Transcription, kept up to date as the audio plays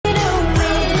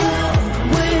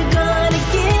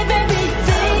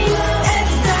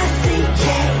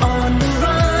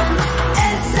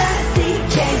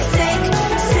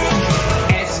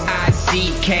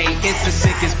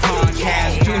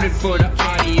it for the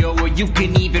audio, or you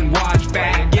can even watch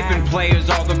back. Giving players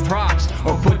all the props,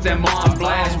 or put them on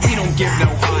blast. We don't give no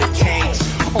hot takes,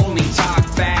 only talk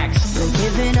facts. We're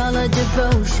giving all our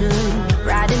devotion,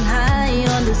 riding high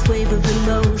on this wave of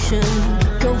emotion.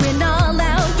 Going all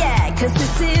out, yeah, cause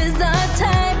this is our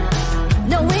time.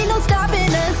 No, ain't no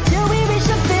stopping us till we reach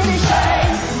the finish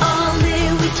line. All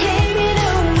in, we came here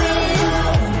to win.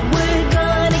 We're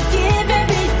gonna give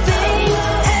everything.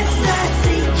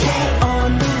 S-I-C-K on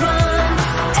the run.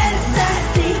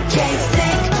 S-I-C-K,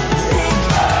 sick, sick.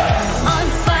 On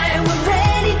fire, we're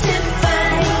ready to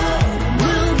fight.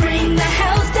 We'll bring the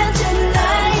house down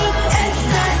tonight.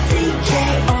 S-I-C-K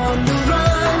on the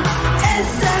run.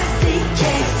 S-I-C-K,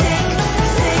 sick,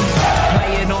 sick.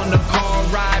 Play it on the car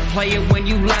ride, play it when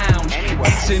you lounge.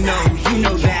 X and O, you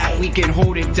know that we can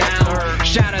hold it down.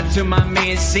 Shout out to my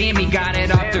man Sammy, got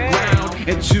it off the ground.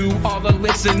 And to all the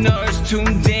listeners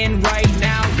tuned in right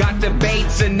now, got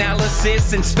debates,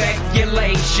 analysis, and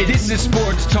speculation. This is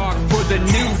sports talk for the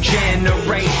new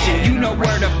generation. You know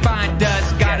where to find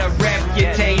us, got a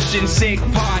reputation. Sick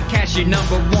podcast, your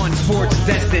 #1 sports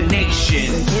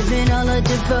destination. We're giving all our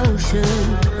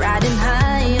devotion, riding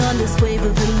high on this wave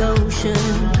of emotion.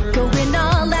 Going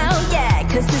all out, yeah,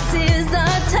 cause this is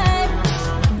our time.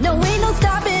 No, ain't no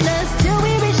stopping us till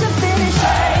we reach the finish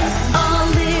line.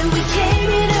 All in, we came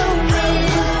here to win.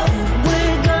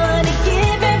 We're gonna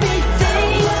give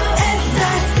everything.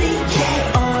 S-I-C-K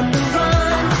on the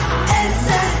run.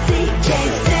 S-I-C-K,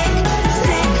 sick,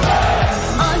 sick.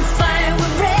 On fire,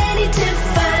 we're ready to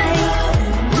fight.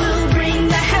 We'll bring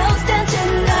the house down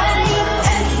tonight.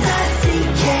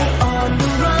 S-I-C-K on the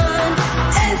run.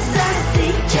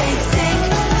 S-I-C-K, sick,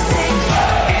 sick.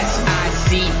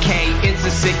 S-I-C-K, it's the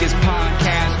sickest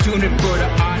podcast. Tune in for the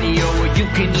audio, or you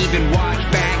can even watch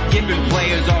back. Giving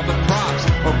players all the props,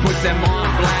 or put them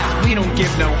on blast. We don't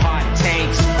give no hot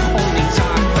takes, only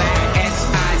talk back.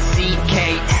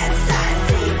 S-I-C-K,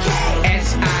 S-I-C-K,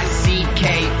 S-I-C-K,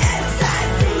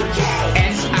 S-I-C-K,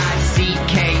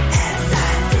 S-I-C-K,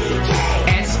 S-I-C-K,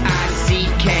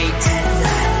 S-I-C-K.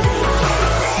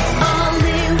 All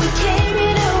in, we came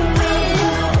here to win.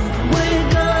 We're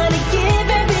gonna give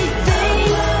everything.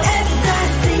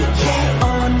 S-I-C-K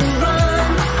on the run.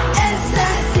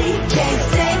 S-I-C-K,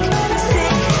 sick,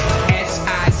 sick.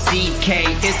 S-I-C-K,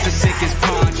 it's the sickest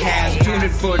podcast. Tune in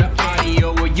for the audio,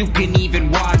 or you can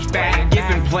even watch back.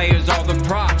 Giving players all the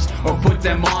props, or put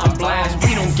them on blast.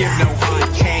 We don't give no hot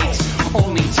takes,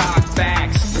 only talk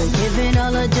facts. We're giving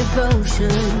all our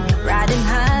devotion, riding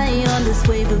high on this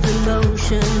wave of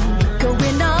emotion.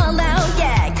 Going all out,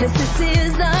 yeah, cause this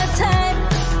is our time.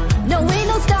 No, ain't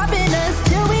no stopping us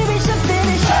till we reach the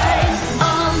finish line.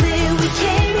 All in, we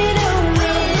came here to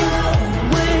win.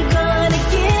 We're gonna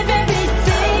give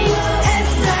everything.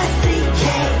 S-I-C-K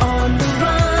on the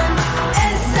run.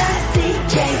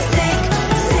 S-I-C-K, sick,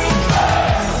 sick.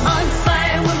 On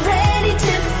fire, we're ready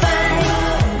to fight.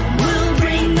 We'll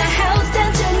bring the house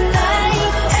down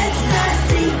tonight.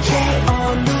 S-I-C-K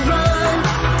on the run.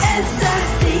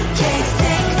 S-I-C-K,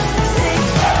 sick, sick.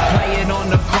 Play it on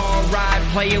the car ride,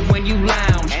 play it when you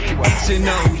lounge. X and O,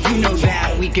 you know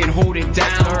that we can hold it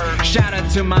down. Shout out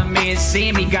to my man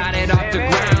Sammy, got it off the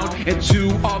ground. And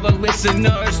to all the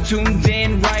listeners tuned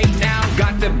in right now,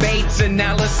 got debates,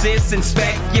 analysis, and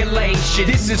speculation.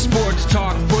 This is sports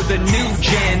talk for the new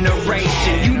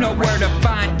generation. You know where to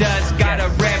find us, got a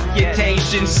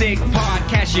reputation. Sick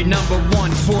podcast, your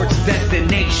 #1 sports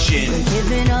destination. We're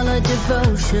giving all our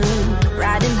devotion,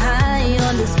 riding high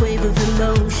on this wave of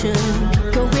emotion.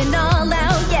 Going all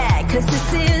out, yeah, cause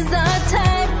this is our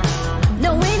time.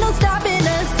 No, ain't no stopping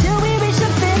us till we reach the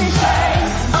finish line.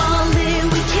 All in,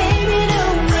 we came here to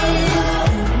win.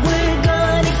 We're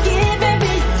gonna give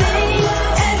everything.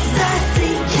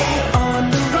 S-I-C-K on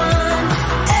the run.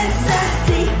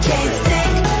 S-I-C-K,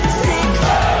 sick, sick.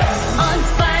 On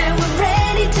fire, we're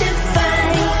ready to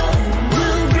fight.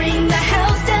 We'll bring the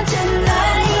house down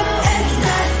tonight.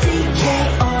 S-I-C-K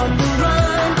on the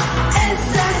run.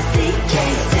 S-I-C-K,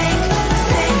 sick,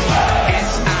 sick.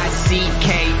 S-I-C-K,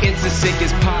 it's the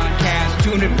sickest podcast.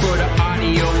 Tune in for the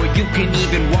audio, or you can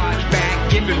even watch back.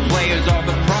 Giving players all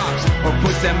the props, or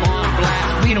put them on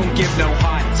blast. We don't give no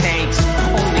hot takes,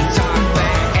 only talk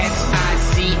back.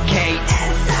 S-I-C-K,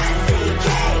 S-I-C-K,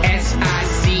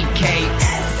 S-I-C-K,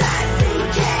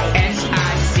 S-I-C-K,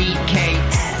 S-I-C-K,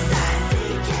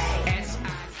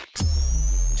 S-I-C-K.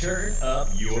 Turn up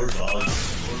your volume.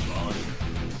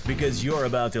 Because you're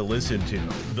about to listen to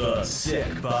The Sick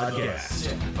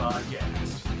Podcast.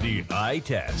 The Eye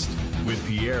Test with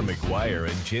Pierre, McGuire,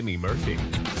 and Jimmy Murphy.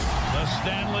 The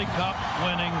Stanley Cup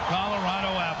winning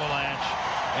Colorado Avalanche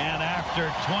And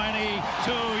after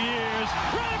 22 years,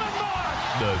 Raymond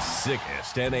Mark! The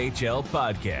sickest NHL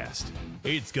podcast.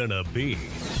 It's gonna be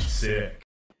sick.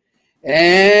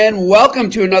 And welcome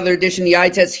to another edition of the Eye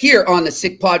Test here on the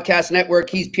Sick Podcast Network.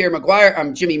 He's Pierre McGuire.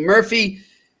 I'm Jimmy Murphy.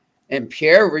 And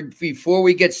Pierre, before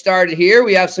we get started here,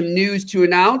 we have some news to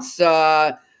announce.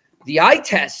 The Eye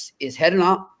Test is heading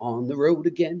up on the road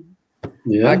again.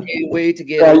 Yeah. I can't wait to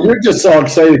get You're just so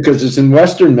excited because it's in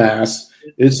Western Mass.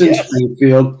 It's in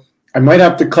Springfield. I might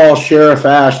have to call Sheriff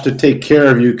Ash to take care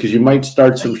of you because you might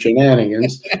start some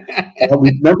shenanigans.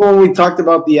 Remember when we talked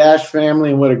about the Ash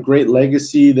family and what a great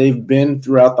legacy they've been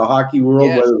throughout the hockey world,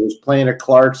 whether it was playing at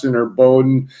Clarkson or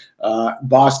Bowdoin,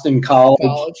 Boston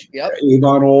College,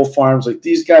 Avon Old Farms. Like,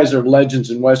 these guys are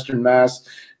legends in Western Mass.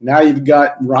 Now you've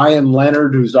got Ryan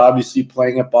Leonard, who's obviously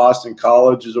playing at Boston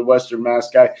College, is a Western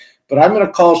Mass guy. But I'm going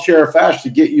to call Sheriff Ash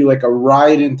to get you like a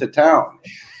ride into town.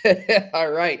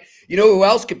 All right. You know who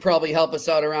else could probably help us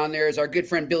out around there is our good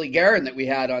friend Billy Guerin that we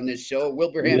had on this show.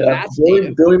 Wilbraham.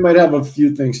 Billy might have a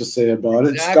few things to say about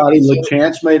it. Scotty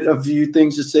LeChance might have a few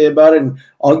things to say about it. And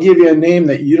I'll give you a name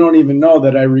that you don't even know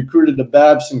that I recruited to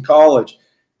Babson College.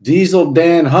 Diesel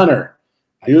Dan Hunter.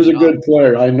 He was a good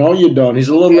player. I know you don't. He's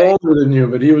a little older than you,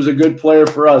 but he was a good player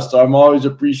for us. So I'm always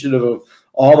appreciative of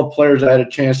all the players I had a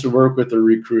chance to work with or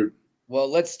recruit. Well,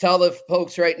 let's tell the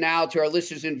folks right now, to our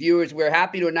listeners and viewers, we're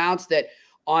happy to announce that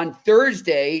on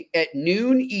Thursday at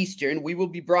noon Eastern, we will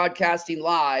be broadcasting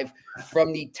live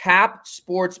from the Tap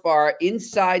Sports Bar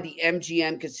inside the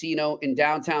MGM Casino in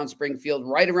downtown Springfield,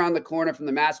 right around the corner from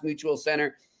the Mass Mutual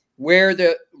Center, where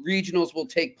the regionals will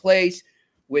take place,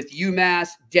 with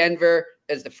UMass, Denver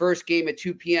as the first game at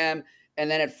 2 p.m.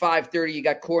 And then at 5:30, you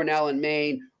got Cornell and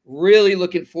Maine. Really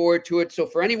looking forward to it. So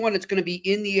for anyone that's going to be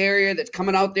in the area, that's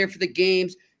coming out there for the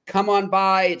games, come on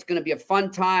by. It's going to be a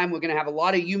fun time. We're going to have a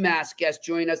lot of UMass guests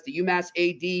join us. The UMass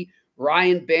AD,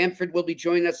 Ryan Bamford, will be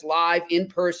joining us live in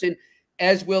person,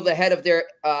 as will the head of their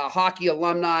hockey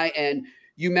alumni and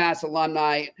UMass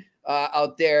alumni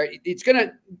out there. It's going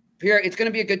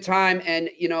to be a good time. And,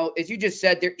 you know, as you just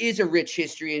said, there is a rich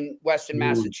history in Western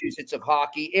Massachusetts of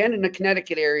hockey and in the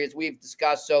Connecticut area, as we've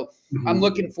discussed. So I'm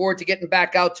looking forward to getting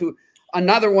back out to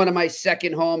another one of my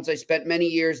second homes. I spent many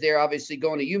years there, obviously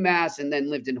going to UMass, and then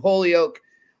lived in Holyoke,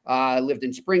 lived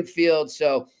in Springfield.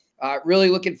 So really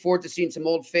looking forward to seeing some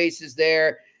old faces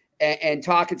there and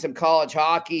talking some college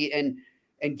hockey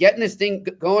and getting this thing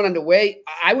going underway.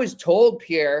 I was told,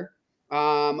 Pierre,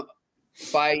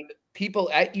 by people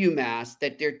at UMass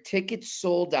that their tickets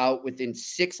sold out within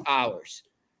 6 hours.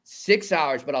 6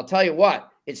 hours. But I'll tell you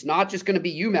what, it's not just going to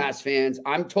be UMass fans.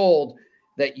 I'm told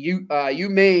that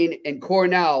UMaine and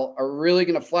Cornell are really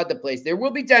going to flood the place. There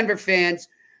will be Denver fans,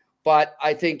 but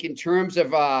I think in terms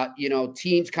of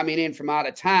teams coming in from out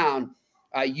of town,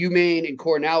 UMaine and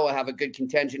Cornell will have a good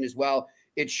contention as well.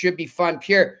 It should be fun.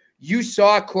 Pierre, you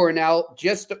saw Cornell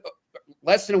just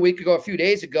less than a week ago, a few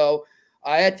days ago,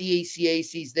 at the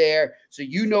ACACs there. So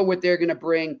you know what they're going to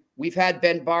bring. We've had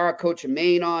Ben Barra, coach of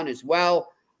Maine, on as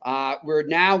well. We're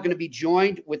now going to be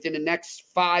joined within the next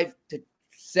 5 to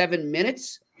 7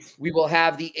 minutes. We will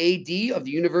have the AD of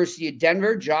the University of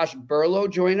Denver, Josh Berlo,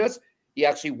 join us. He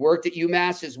actually worked at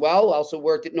UMass as well, also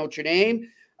worked at Notre Dame,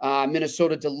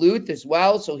 Minnesota Duluth as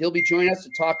well. So he'll be joining us to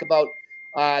talk about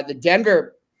the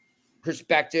Denver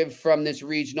perspective from this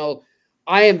regional.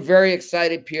 I am very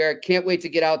excited, Pierre. Can't wait to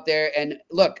get out there. And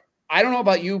look, I don't know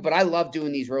about you, but I love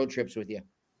doing these road trips with you.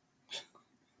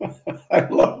 I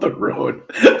love the road.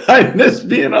 I miss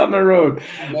being on the road.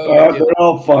 They're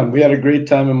all fun. We had a great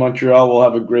time in Montreal. We'll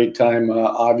have a great time,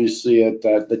 obviously, at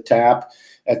the Tap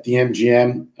at the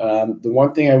MGM. The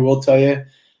one thing I will tell you,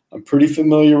 I'm pretty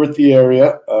familiar with the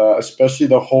area, especially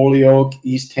the Holyoke,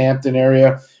 East Hampton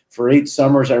area. For 8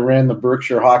 summers, I ran the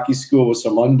Berkshire Hockey School with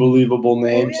some unbelievable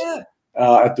names. Oh, yeah.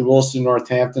 At the Wilson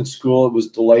Northampton School. It was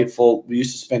delightful. We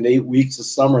used to spend 8 weeks a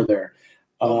summer there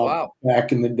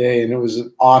back in the day, and it was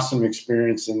an awesome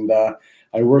experience. And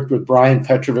I worked with Brian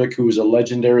Petrovic, who was a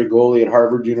legendary goalie at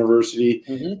Harvard University,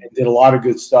 and did a lot of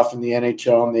good stuff in the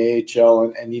NHL and the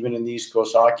AHL and even in the East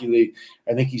Coast Hockey League.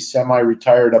 I think he's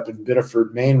semi-retired up in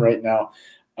Biddeford, Maine right now.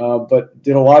 But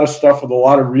did a lot of stuff with a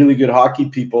lot of really good hockey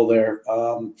people there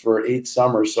for 8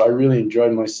 summers. So I really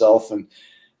enjoyed myself, and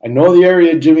I know the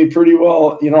area, Jimmy, pretty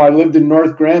well. You know, I lived in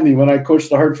North Granby when I coached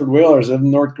the Hartford Whalers. I lived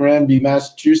in North Granby,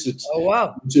 Massachusetts. Oh,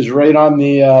 wow. Which is right on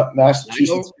the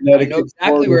Massachusetts-Connecticut I know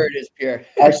exactly border. where it is, Pierre.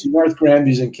 Actually, North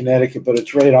Granby's in Connecticut, but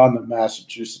it's right on the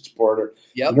Massachusetts border.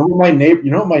 Yep. You know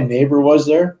who my neighbor was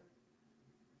there?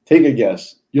 Take a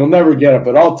guess. You'll never get it,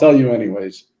 but I'll tell you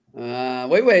anyways.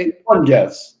 Wait. One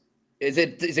guess. Is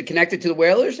it connected to the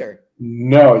Whalers or?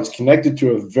 No, it's connected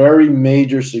to a very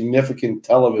major, significant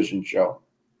television show.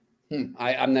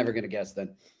 I'm never going to guess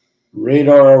then.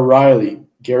 Radar O'Reilly,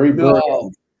 Gary No.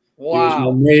 Berlo. Wow. He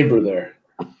was my neighbor there.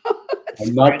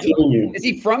 I'm not kidding you. Is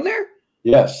he from there?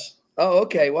 Yes. Oh,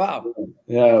 okay. Wow.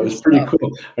 Yeah, it was pretty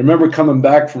cool. I remember coming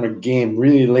back from a game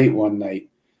really late one night.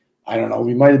 I don't know.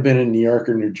 We might have been in New York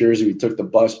or New Jersey. We took the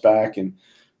bus back, and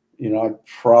I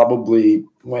probably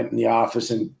went in the office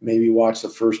and maybe watched the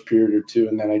first period or two,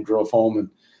 and then I drove home. And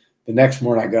the next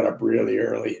morning, I got up really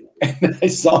early, and I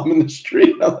saw him in the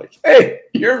street. And I'm like, "Hey,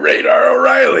 you're Radar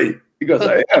O'Reilly." He goes,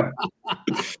 "I am."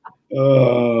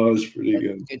 Oh, it was pretty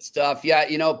good. Good stuff. Yeah,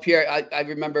 Pierre, I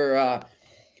remember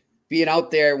being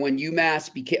out there when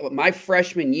UMass became my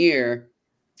freshman year.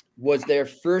 Was their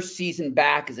first season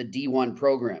back as a D1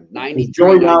 program.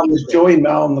 93. Joey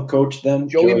Mallon the coach then?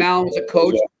 Joey Mallon was a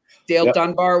coach. Yeah. Dale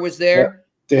Dunbar was there.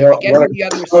 Yeah.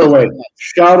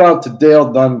 Shout out to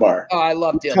Dale Dunbar. Oh, I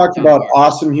love Dale. Talk about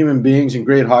awesome human beings and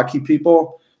great hockey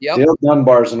people. Yep. Dale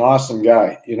Dunbar is an awesome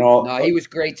guy. No, he was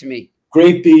great to me.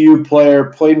 Great BU player,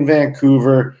 played in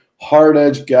Vancouver, hard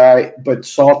edge guy, but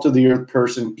salt of the earth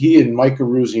person. He and Micah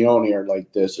Ruzioni are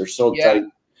like this. They're so tight.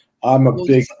 I'm a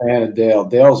big fan of Dale.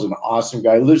 Dale's an awesome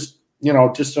guy. He lives,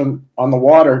 just on the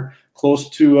water, close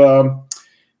to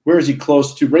where is he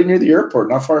close to? Right near the airport,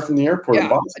 not far from the airport. Yeah, in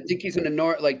Boston. I think he's in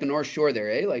the North Shore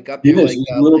there, eh? Like up near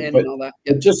and all that.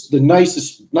 Yep. Just the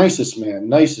nicest man,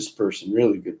 nicest person,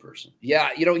 really good person. Yeah,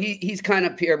 he's kind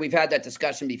of Pierre. We've had that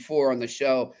discussion before on the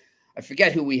show. I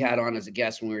forget who we had on as a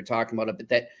guest when we were talking about it, but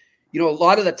that a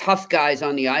lot of the tough guys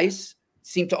on the ice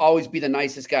seem to always be the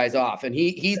nicest guys off. And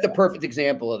he's the perfect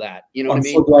example of that. You know what I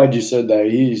mean? I'm so glad you said that.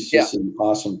 He's just an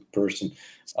awesome person.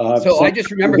 So I just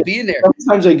remember being there.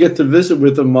 Sometimes I get to visit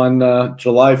with him on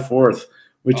July 4th,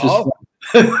 which is fun.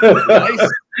 Nice.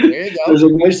 There you go. There's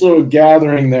a nice little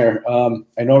gathering there.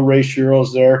 I know Ray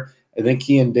Shiro's there. I think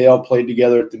he and Dale played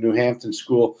together at the New Hampton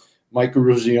School. Micah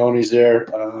Ruzioni's there.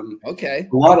 Okay.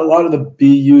 A lot of the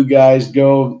BU guys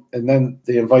go, and then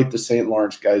they invite the St.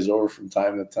 Lawrence guys over from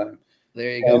time to time.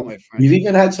 There you go, my friend. We've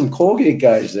even had some Colgate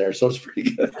guys there, so it's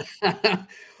pretty good.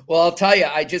 Well, I'll tell you,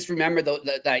 I just remember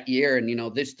that year,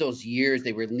 and those years,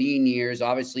 they were lean years.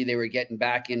 Obviously, they were getting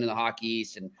back into the Hockey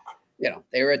East, and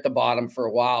they were at the bottom for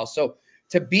a while. So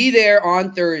to be there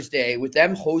on Thursday with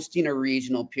them hosting a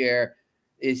regional, Pierre,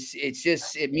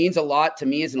 it means a lot to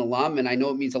me as an alum, and I know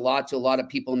it means a lot to a lot of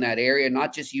people in that area,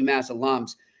 not just UMass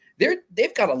alums.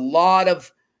 They've got a lot of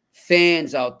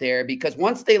fans out there because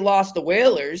once they lost the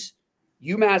Whalers,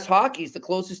 UMass hockey is the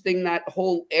closest thing that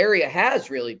whole area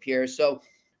has, really, Pierre. So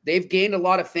they've gained a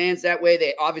lot of fans that way.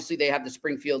 They have the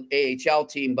Springfield AHL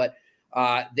team, but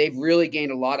they've really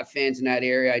gained a lot of fans in that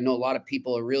area. I know a lot of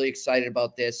people are really excited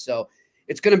about this. So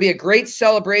it's going to be a great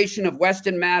celebration of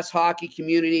Western Mass hockey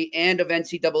community and of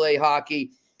NCAA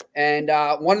hockey. And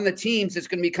one of the teams that's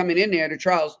going to be coming in there to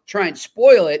try and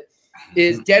spoil it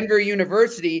is Denver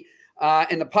University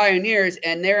and the Pioneers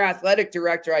and their athletic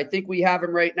director. I think we have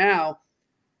him right now.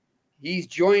 He's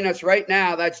joining us right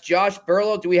now. That's Josh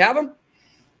Berlo. Do we have him?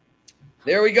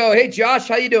 There we go. Hey, Josh,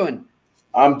 how you doing?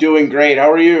 I'm doing great.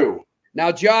 How are you?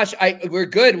 Now, Josh, we're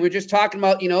good. We're just talking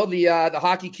about, the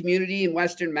hockey community in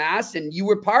Western Mass, and you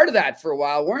were part of that for a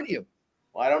while, weren't you?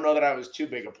 Well, I don't know that I was too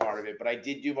big a part of it, but I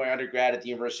did do my undergrad at the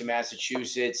University of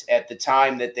Massachusetts at the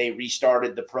time that they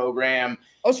restarted the program.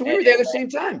 Oh, so we were there at the same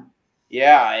time.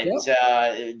 Yeah,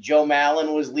 Joe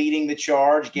Mallon was leading the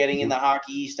charge, getting in the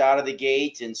Hockey East out of the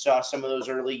gate, and saw some of those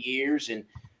early years. And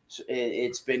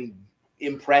it's been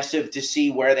impressive to see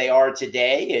where they are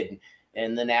today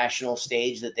and the national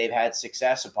stage that they've had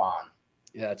success upon.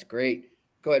 Yeah, that's great.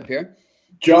 Go ahead, Pierre.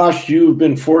 Josh, you've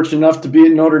been fortunate enough to be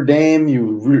at Notre Dame. You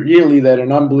really led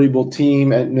an unbelievable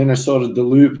team at Minnesota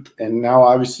Duluth, and now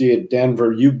obviously at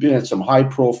Denver. You've been at some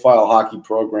high-profile hockey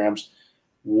programs.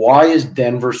 Why is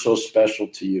Denver so special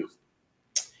to you?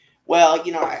 Well,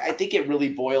 I think it really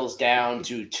boils down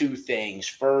to two things.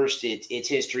 First, it's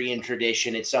history and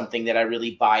tradition. It's something that I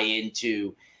really buy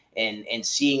into, and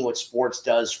seeing what sports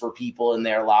does for people in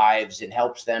their lives and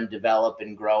helps them develop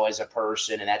and grow as a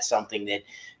person. And that's something that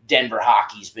Denver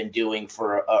hockey's been doing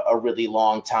for a really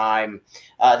long time.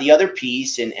 The other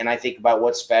piece, and I think about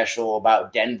what's special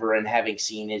about Denver and having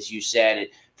seen, as you said, it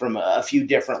from a few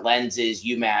different lenses,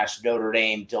 UMass, Notre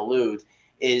Dame, Duluth,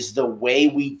 is the way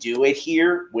we do it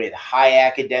here with high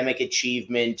academic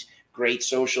achievement, great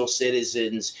social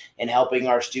citizens, and helping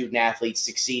our student athletes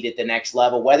succeed at the next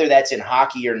level. Whether that's in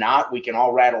hockey or not, we can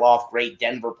all rattle off great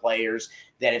Denver players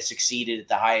that have succeeded at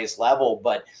the highest level.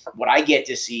 But what I get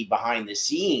to see behind the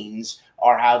scenes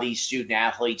are how these student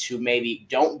athletes who maybe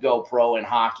don't go pro in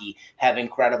hockey have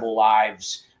incredible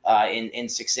lives in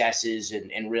successes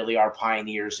and really are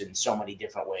pioneers in so many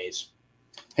different ways.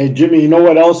 Hey, Jimmy, you know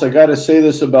what else? I got to say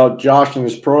this about Josh and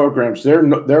his programs. Their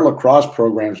lacrosse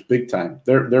programs, big time.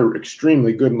 They're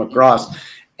extremely good in lacrosse.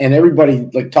 And everybody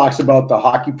talks about the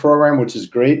hockey program, which is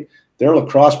great. Their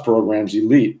lacrosse program's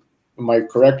elite. Am I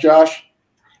correct, Josh?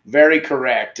 Very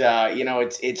correct.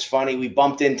 It's funny. We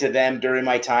bumped into them during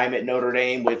my time at Notre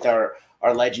Dame with our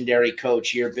legendary coach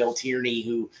here, Bill Tierney,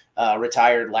 who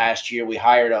retired last year. We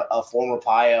hired a former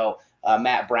Pio,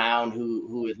 Matt Brown,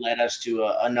 who had led us to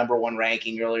a #1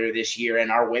 ranking earlier this year.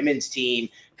 And our women's team,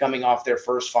 coming off their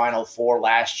first Final Four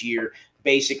last year,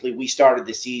 basically we started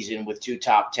the season with 2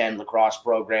 top 10 lacrosse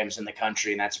programs in the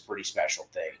country, and that's a pretty special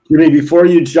thing. Jimmy, before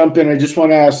you jump in, I just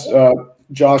want to ask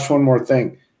Josh one more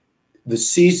thing. The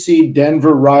CC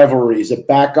Denver rivalry, is it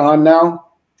back on now?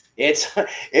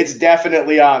 It's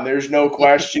definitely on. There's no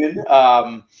question.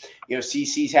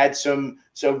 CC's had some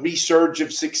resurge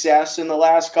of success in the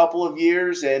last couple of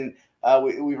years, and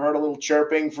we've heard a little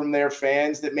chirping from their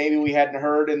fans that maybe we hadn't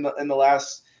heard in the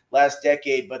last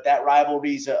decade. But that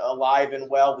rivalry's alive and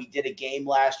well. We did a game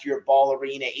last year at Ball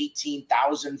Arena,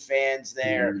 18,000 fans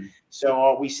there.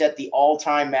 So we set the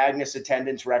all-time Magnus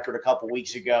attendance record a couple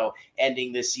weeks ago,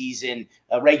 ending the season.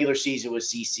 Regular season with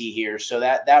CC here. So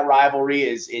that rivalry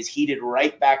is heated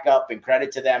right back up, and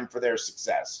credit to them for their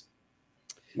success.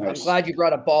 Nice. I'm glad you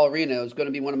brought up Ball Arena. It was going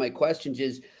to be one of my questions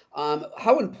is,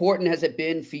 how important has it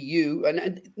been for you,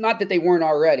 and not that they weren't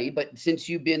already, but since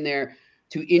you've been there,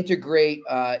 to integrate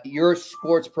your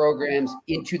sports programs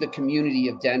into the community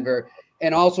of Denver,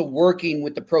 and also working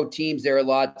with the pro teams there a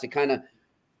lot to kind of,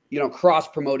 cross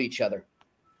promote each other?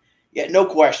 Yeah, no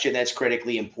question that's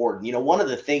critically important. One of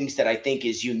the things that I think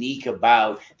is unique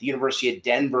about the University of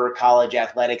Denver college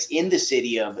athletics in the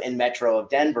city and metro of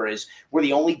Denver is we're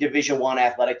the only Division I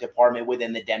athletic department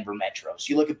within the Denver metro.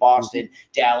 So you look at Boston,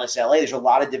 Dallas, LA, there's a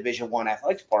lot of Division I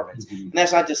athletic departments. And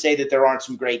that's not to say that there aren't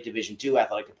some great Division II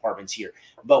athletic departments here,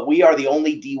 but we are the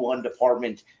only D1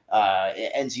 department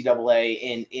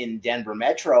NCAA in Denver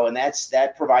metro, and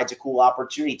that provides a cool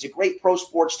opportunity. It's a great pro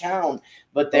sports town,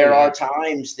 but there are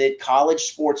times that college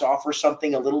sports offer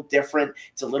something a little different.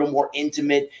 It's a little more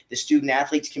intimate. The student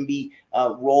athletes can be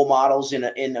role models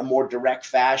in a more direct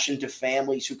fashion to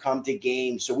families who come to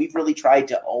games. So we've really tried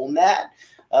to own that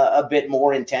a bit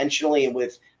more intentionally. And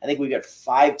I think we've got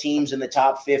 5 teams in the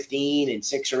top 15 and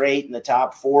 6 or 8 in the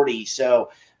top 40. So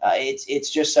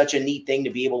it's just such a neat thing to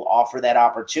be able to offer that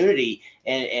opportunity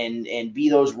and be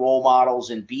those role models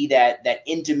and be that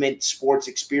intimate sports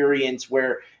experience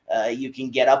where you can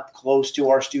get up close to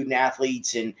our student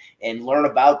athletes and learn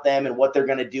about them and what they're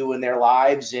going to do in their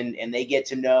lives. And they get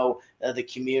to know the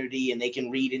community, and they can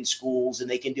read in schools,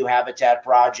 and they can do habitat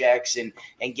projects and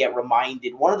get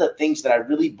reminded. One of the things that I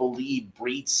really believe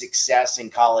breeds success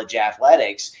in college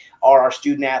athletics are our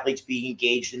student athletes being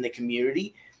engaged in the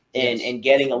community. And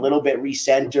getting a little bit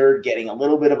recentered, getting a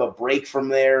little bit of a break from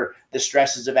the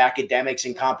stresses of academics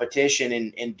and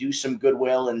competition, and do some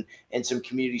goodwill and some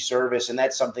community service. And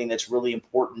that's something that's really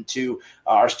important to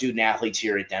our student athletes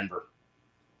here at Denver.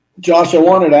 Josh, I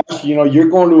wanted to ask you, you're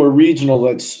going to a regional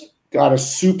that's got a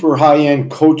super high-end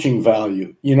coaching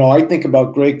value. I think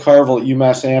about Greg Carville at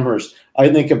UMass Amherst. I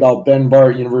think about Ben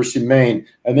Barr at University of Maine.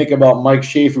 I think about Mike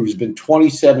Schaefer, who's been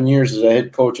 27 years as a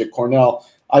head coach at Cornell.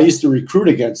 I used to recruit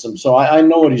against him, so I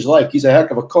know what he's like. He's a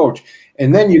heck of a coach.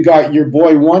 And then you got your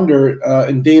boy wonder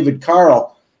and David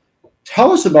Carl.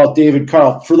 Tell us about David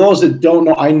Carl. For those that don't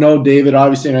know, I know David,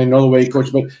 obviously, and I know the way he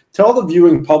coaches, but tell the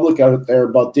viewing public out there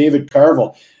about David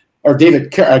Carville, or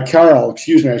David Carl,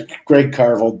 excuse me, Greg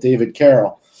Carville, David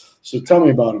Carroll. So tell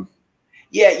me about him.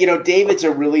 Yeah, David's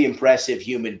a really impressive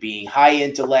human being, high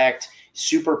intellect,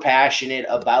 super passionate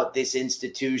about this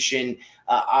institution.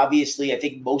 Obviously, I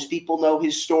think most people know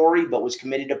his story, but was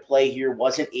committed to play here,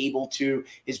 wasn't able to.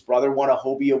 His brother won a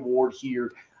Hobie Award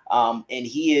here, and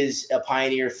he is a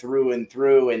pioneer through and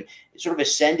through, and sort of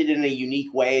ascended in a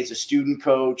unique way as a student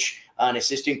coach, an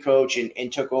assistant coach,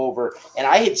 and took over. And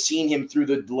I had seen him through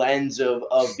the lens of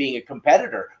being a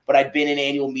competitor, but I'd been in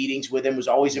annual meetings with him, was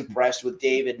always impressed with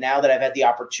David. Now that I've had the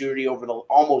opportunity over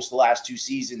almost the last 2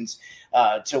 seasons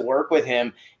to work with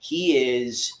him, he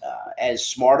is as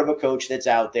smart of a coach that's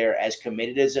out there, as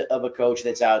committed of a coach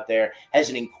that's out there, has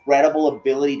an incredible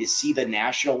ability to see the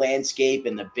national landscape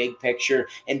and the big picture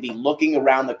and be looking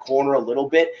around the corner a little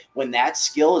bit, when that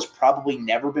skill has probably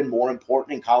never been more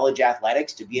important in college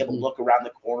athletics, to be able to look around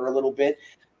the corner a little bit.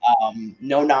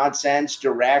 No nonsense,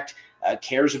 direct,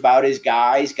 cares about his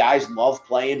guys. Guys love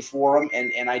playing for him.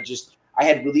 And I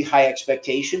had really high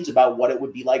expectations about what it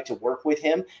would be like to work with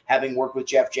him, having worked with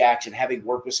Jeff Jackson, having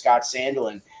worked with Scott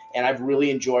Sandelin. and I've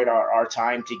really enjoyed our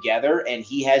time together. And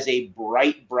he has a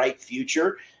bright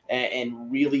future, and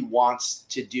really wants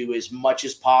to do as much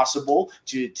as possible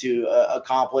to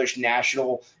accomplish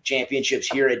national championships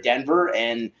here at Denver,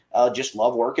 and just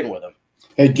love working with him.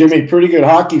 Hey, Jimmy, pretty good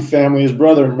hockey family. His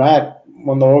brother, Matt,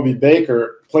 won the Obi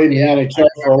Baker, played in the NHL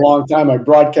for a long time. I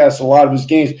broadcast a lot of his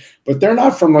games, but they're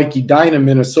not from like Edina,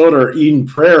 Minnesota, or Eden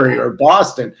Prairie or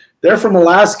Boston. They're from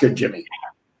Alaska, Jimmy.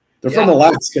 They're from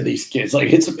Alaska, these kids.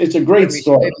 Like, it's a great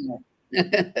story.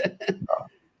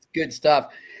 Good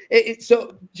stuff.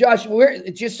 So, Josh,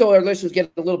 just so our listeners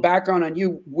get a little background on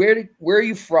you, where are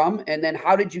you from, and then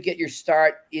how did you get your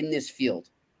start in this field?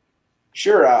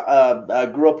 Sure. I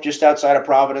grew up just outside of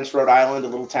Providence, Rhode Island, a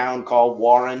little town called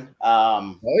Warren.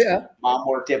 Mom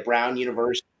worked at Brown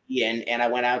University, and I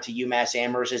went out to UMass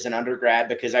Amherst as an undergrad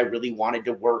because I really wanted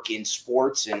to work in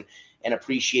sports and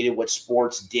appreciated what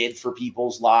sports did for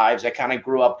people's lives. I kind of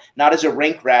grew up not as a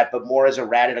rink rat, but more as a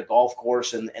rat at a golf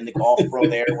course, and the golf pro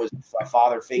there was a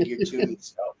father figure to me.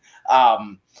 So,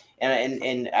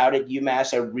 and out at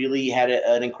UMass, I really had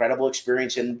an incredible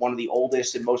experience in one of the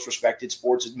oldest and most respected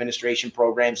sports administration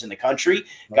programs in the country.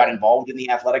 Got involved in the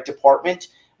athletic department,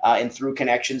 and through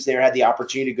connections there, had the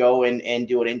opportunity to go and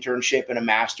do an internship and a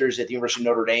master's at the University of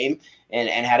Notre Dame,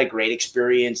 and had a great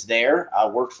experience there.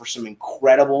 Worked for some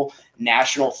incredible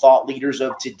national thought leaders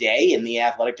of today in the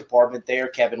athletic department there.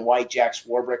 Kevin White, Jack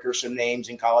Swarbricker, some names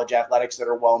in college athletics that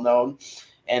are well known.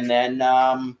 And then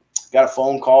got a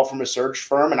phone call from a search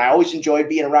firm, and I always enjoyed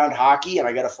being around hockey, and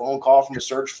I got a phone call from a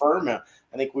search firm. I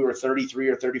think we were 33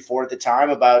 or 34 at the time,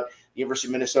 about the University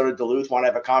of Minnesota Duluth, want to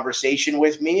have a conversation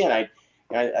with me. And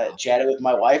I chatted with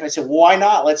my wife. I said, well, why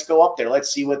not? Let's go up there. Let's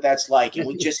see what that's like. And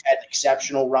we just had an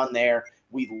exceptional run there.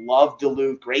 We loved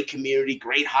Duluth, great community,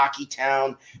 great hockey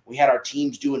town. We had our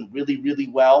teams doing really, really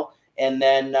well. And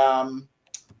then,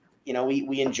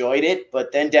 we enjoyed it,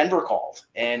 but then Denver called,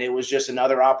 and it was just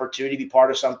another opportunity to be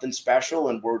part of something special.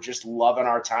 And we're just loving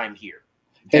our time here.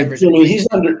 Hey, Jimmy,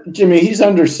 he's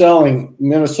underselling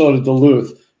Minnesota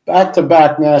Duluth,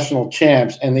 back-to-back national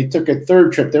champs, and they took a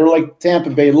third trip. They were like Tampa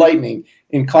Bay Lightning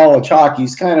in college hockey.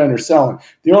 He's kind of underselling.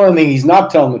 The only thing he's not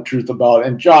telling the truth about,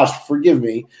 and Josh, forgive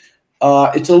me,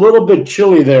 it's a little bit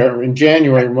chilly there in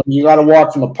January when you got to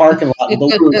walk from the parking lot to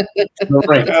the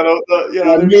rink.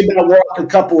 I made that walk a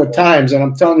couple of times, and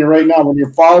I'm telling you right now, when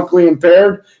you're follically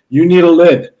impaired, you need a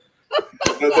lid.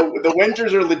 The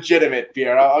winters are legitimate,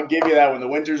 Pierre. I'll give you that one. The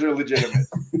winters are legitimate.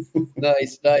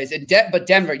 Nice. But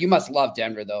Denver, you must love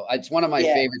Denver, though. It's one of my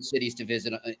favorite cities to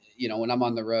visit, when I'm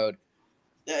on the road.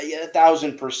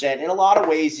 1,000%. In a lot of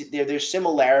ways, there's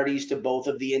similarities to both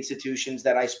of the institutions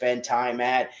that I spend time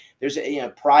at. There's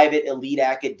private elite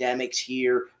academics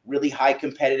here, really high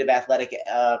competitive athletic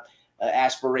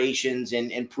aspirations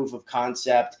and proof of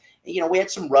concept. We had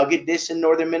some ruggedness in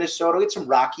northern Minnesota. We had some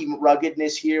rocky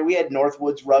ruggedness here. We had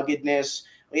Northwoods ruggedness.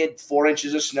 We had 4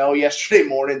 inches of snow yesterday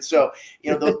morning. So,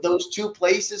 those two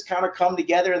places kind of come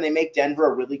together, and they make Denver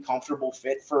a really comfortable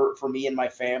fit for me and my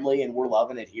family, and we're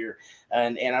loving it here.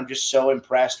 And I'm just so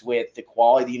impressed with the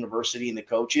quality of the university and the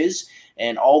coaches,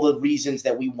 and all the reasons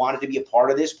that we wanted to be a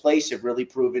part of this place have really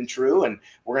proven true. And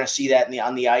we're going to see that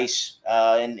on the ice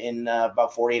in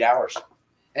about 48 hours.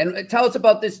 And tell us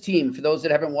about this team. For those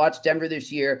that haven't watched Denver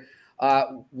this year,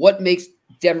 what makes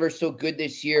Denver so good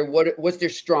this year? What's their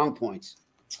strong points?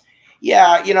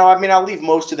 Yeah, I'll leave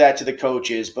most of that to the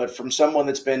coaches, but from someone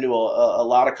that's been to a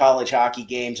lot of college hockey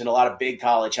games and a lot of big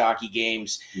college hockey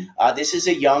games, this is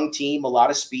a young team, a lot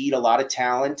of speed, a lot of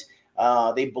talent.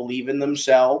 They believe in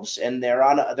themselves, and they're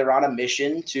on a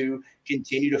mission to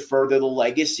continue to further the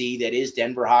legacy that is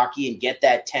Denver hockey and get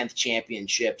that 10th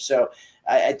championship. So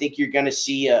I think you're going to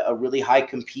see a really high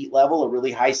compete level, a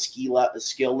really high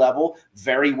skill level,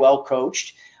 very well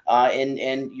coached.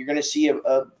 And you're going to see,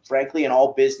 frankly, an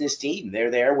all-business team.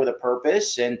 They're there with a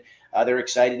purpose, and they're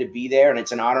excited to be there. And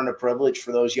it's an honor and a privilege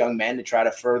for those young men to try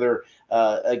to further,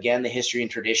 again, the history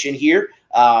and tradition here.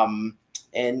 And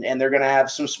they're going to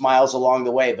have some smiles along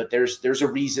the way. But there's a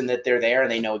reason that they're there,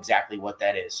 and they know exactly what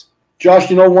that is.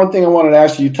 Josh, one thing I wanted to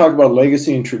ask you, you talk about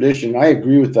legacy and tradition. I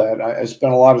agree with that. I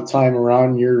spent a lot of time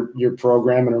around your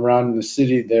program and around the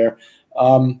city there.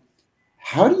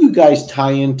 How do you guys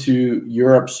tie into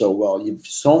Europe so well? You've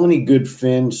so many good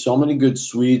Finns, so many good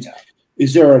Swedes.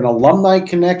 Is there an alumni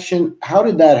connection? How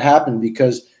did that happen?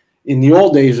 Because in the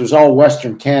old days, it was all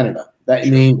Western Canada.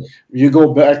 You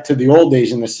go back to the old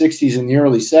days in the 60s and the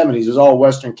early 70s, it was all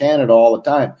Western Canada all the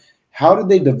time. How did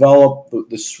they develop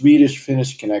the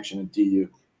Swedish-Finnish connection at DU?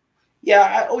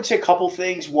 Yeah, I would say a couple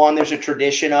things. One, there's a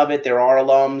tradition of it. There are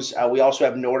alums. We also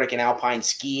have Nordic and Alpine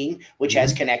skiing, which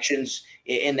has connections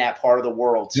in that part of the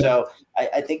world. Yeah. So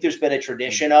I think there's been a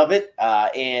tradition of it,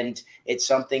 and it's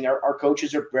something our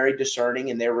coaches are very discerning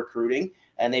in their recruiting,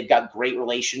 and they've got great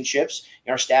relationships.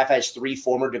 Our staff has 3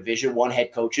 former Division I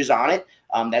head coaches on it.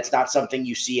 That's not something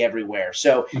you see everywhere.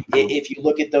 So if you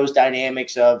look at those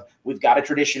dynamics of, we've got a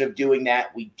tradition of doing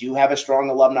that, we do have a strong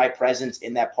alumni presence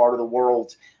in that part of the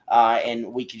world, and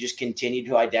we can just continue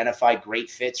to identify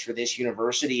great fits for this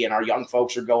university, and our young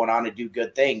folks are going on to do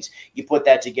good things. You put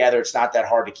that together, it's not that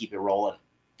hard to keep it rolling.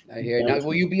 I hear it. Now,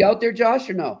 will you be out there, Josh,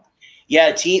 or no?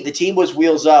 Yeah, the team was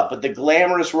wheels up, but the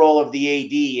glamorous role of the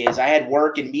AD is I had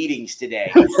work and meetings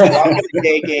today. So I'm going to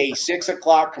take a 6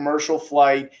 o'clock commercial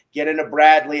flight, get into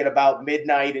Bradley at about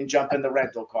midnight, and jump in the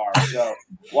rental car. So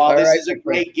while this is a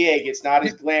great gig, it's not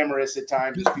as glamorous at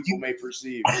times as people may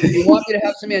perceive. You want me to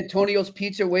have some Antonio's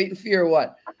pizza waiting for you or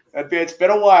what? It's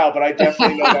been a while, but I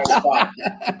definitely know that spot.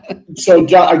 So,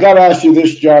 I got to ask you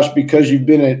this, Josh, because you've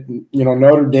been at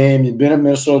Notre Dame, you've been at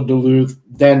Minnesota, Duluth,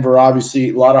 Denver, obviously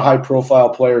a lot of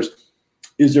high-profile players.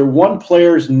 Is there one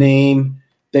player's name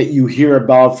that you hear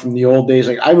about from the old days?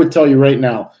 Like, I would tell you right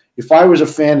now, if I was a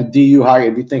fan of DU hockey,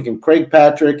 I'd be thinking Craig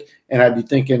Patrick, and I'd be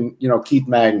thinking, Keith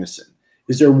Magnuson.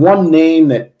 Is there one name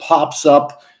that pops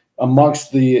up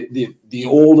amongst the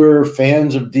older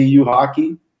fans of DU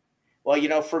hockey?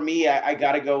 Well, for me, I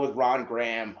got to go with Ron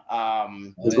Graham.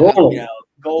 Goalie.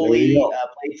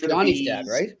 Played for Johnny's the Bees. dad,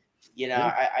 right?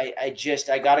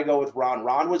 I got to go with Ron.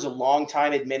 Ron was a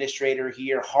longtime administrator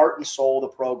here, heart and soul of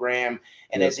the program.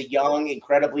 And as a young,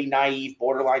 incredibly naive,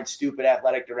 borderline stupid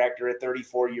athletic director at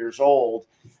 34 years old,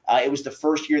 it was the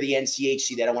first year of the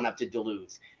NCHC that I went up to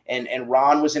Duluth. And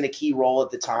Ron was in a key role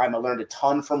at the time. I learned a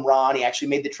ton from Ron. He actually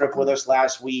made the trip with us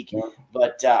last week.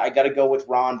 But I got to go with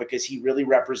Ron because he really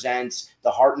represents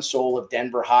the heart and soul of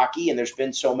Denver hockey. And there's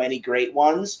been so many great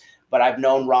ones. But I've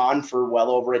known Ron for well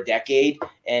over a decade,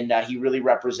 and he really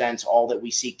represents all that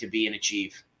we seek to be and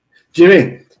achieve.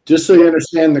 Jimmy, just so you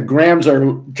understand, the Grahams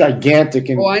are gigantic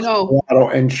in Colorado,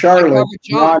 and Charlotte,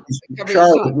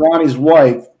 Ronnie's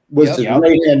wife, was the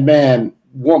right-hand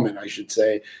woman, I should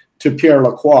say, to Pierre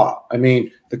Lacroix. I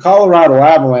mean, the Colorado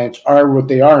Avalanche are what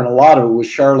they are, and a lot of it was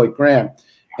Charlotte Graham.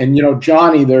 And,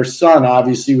 Johnny, their son,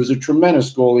 obviously, was a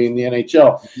tremendous goalie in the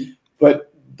NHL. But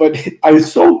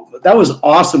that was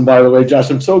awesome, by the way,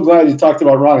 Josh. I'm so glad you talked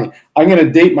about Ronnie. I'm going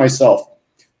to date myself.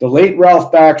 The late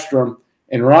Ralph Backstrom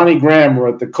and Ronnie Graham were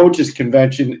at the coaches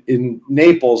convention in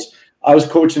Naples. I was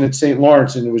coaching at St.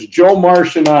 Lawrence, and it was Joe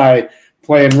Marsh and I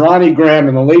playing Ronnie Graham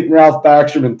and the late Ralph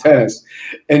Backstrom in tennis.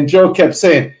 And Joe kept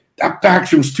saying, that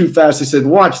Backstrom's too fast. I said,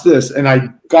 watch this. And I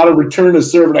got a return to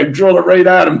serve, and I drilled it right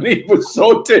at him. And he was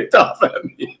so ticked off at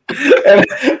me. And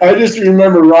I just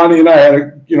remember Ronnie and I had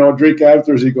a drink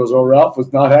afterwards. He goes, oh, Ralph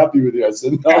was not happy with you. I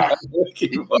said, no, I think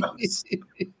he was.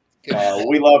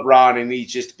 We love Ron, and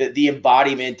he's just the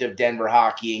embodiment of Denver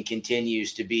hockey and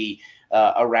continues to be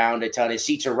around a ton. His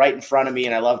seats are right in front of me,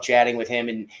 and I love chatting with him.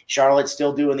 And Charlotte's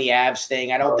still doing the Avs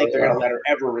thing. I don't think they're going to let her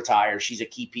ever retire. She's a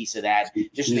key piece of that.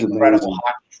 Just an incredible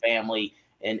hockey family,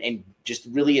 and just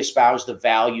really espouse the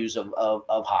values of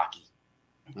hockey.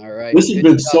 All right. This has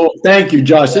been thank you,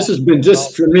 Josh. This has been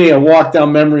just for me a walk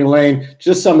down memory lane.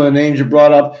 Just some of the names you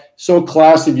brought up. So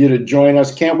classy of you to join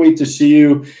us. Can't wait to see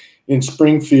you in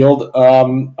Springfield.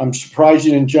 I'm surprised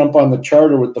you didn't jump on the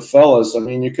charter with the fellas. I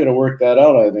mean, you could have worked that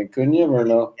out, I think, couldn't you, or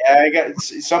no? Yeah,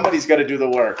 somebody's got to do the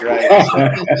work, right?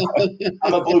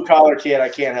 I'm a blue-collar kid. I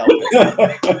can't help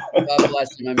it. God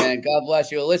bless you, my man. God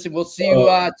bless you. Listen, we'll see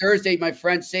you Thursday, my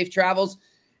friend. Safe travels,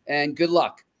 and good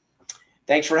luck.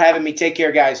 Thanks for having me. Take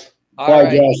care, guys.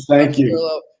 Bye, Josh. Thank you.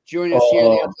 Berlo, joining us here,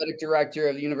 the athletic director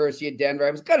of the University of Denver.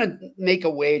 I was going to make a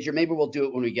wager. Maybe we'll do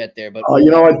it when we get there. But you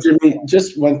know what, Jimmy?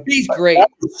 He's great.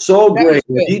 So great.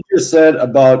 What he just said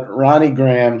about Ronnie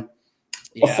Graham,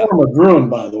 a former Bruin,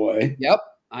 by the way. Yep,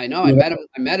 I know. I met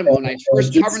him when I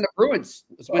first covered the Bruins.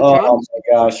 Oh my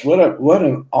gosh, what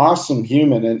an awesome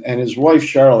human, and his wife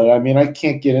Charlotte. I mean, I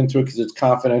can't get into it because it's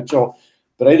confidential,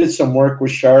 but I did some work with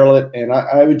Charlotte, and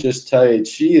I would just tell you,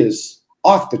 she is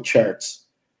off the charts.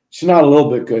 She's not a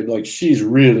little bit good. Like, she's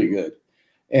really good.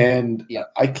 And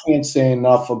I can't say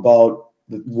enough about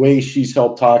the way she's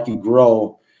helped hockey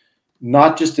grow,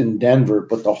 not just in Denver,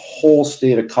 but the whole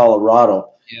state of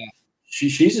Colorado. Yeah.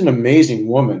 She's an amazing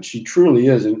woman. She truly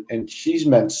is. And she's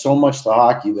meant so much to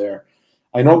hockey there.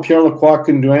 I know Pierre Lacroix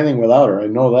couldn't do anything without her. I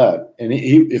know that. And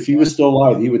if he was still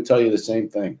alive, he would tell you the same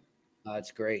thing.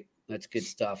 That's great. That's good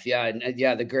stuff. Yeah. And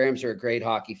the Grahams are a great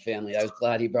hockey family. I was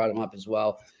glad he brought them up as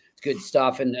well. Good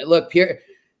stuff. And look, Pierre,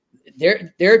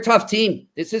 they're a tough team.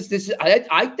 This is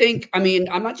I think, I mean,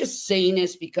 I'm not just saying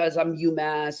this because I'm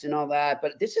UMass and all that,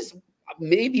 but this is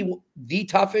maybe the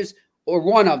toughest or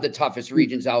one of the toughest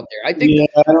regions out there. I think. Yeah,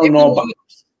 I don't know about.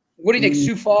 What do you think,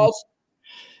 Sioux Falls?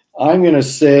 I'm going to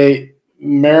say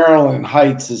Maryland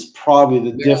Heights is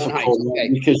probably the difficult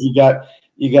one because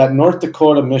you got North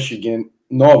Dakota, Michigan.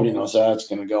 Nobody knows how that's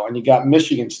going to go, and you got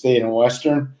Michigan State and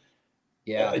Western.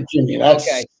 Yeah, Jimmy, that's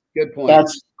good point.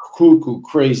 That's cuckoo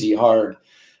crazy hard.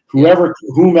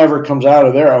 Whomever comes out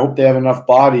of there, I hope they have enough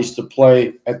bodies to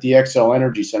play at the XL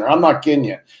Energy Center. I'm not kidding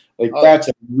you. That's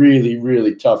a really,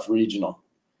 really tough regional.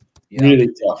 Yeah. Really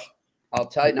tough. I'll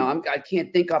tell you now. I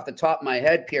can't think off the top of my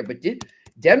head, Pierre, but did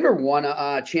Denver won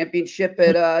a championship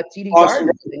at TD Garden?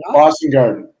 Boston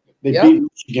Garden. They beat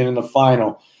Michigan in the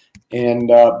final, and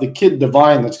the kid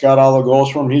Drouin that's got all the goals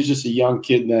for him. He's just a young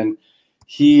kid. Then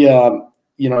he,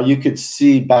 you could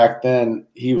see back then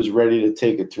he was ready to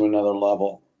take it to another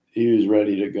level. He was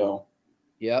ready to go.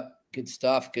 Yep, good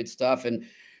stuff. Good stuff. And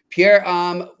Pierre,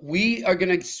 we are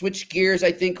going to switch gears,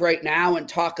 I think, right now and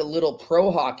talk a little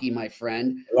pro hockey, my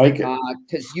friend. I like it.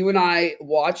 Because you and I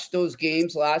watched those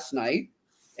games last night,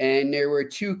 and there were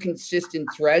two consistent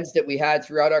threads that we had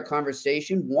throughout our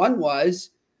conversation. One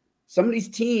was some of these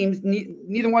teams,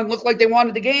 neither one looked like they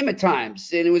wanted the game at times.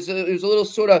 And it was a little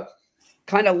sort of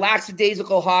kind of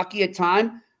lackadaisical hockey at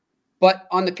time. But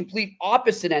on the complete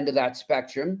opposite end of that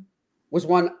spectrum was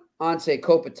one Anze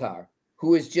Kopitar,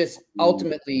 who is just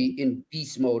ultimately in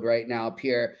beast mode right now,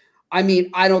 Pierre. I mean,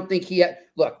 I don't think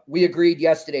look, we agreed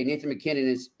yesterday, Nathan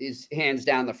McKinnon is hands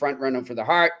down the front runner for the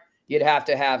Hart. You'd have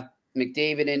to have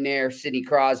McDavid in there, Sidney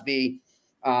Crosby,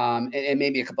 and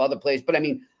maybe a couple other players. But I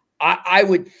mean, I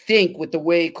would think with the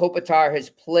way Kopitar has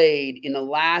played in the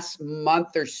last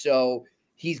month or so,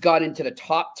 he's got into the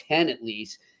top 10 at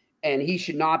least, and he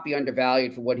should not be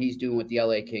undervalued for what he's doing with the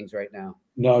LA Kings right now.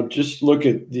 No, just look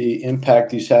at the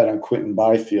impact he's had on Quentin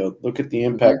Byfield. Look at the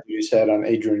impact he's had on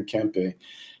Adrian Kempe.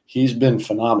 He's been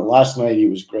phenomenal. Last night he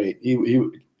was great.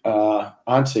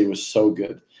 Anze was so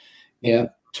good. And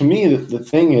to me, the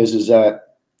thing is that,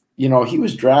 he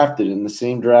was drafted in the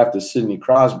same draft as Sidney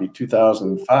Crosby,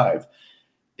 2005.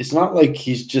 It's not like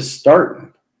he's just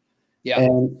starting. Yeah.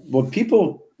 And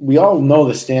we all know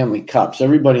the Stanley Cups.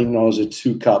 Everybody knows it's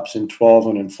 2 cups in 12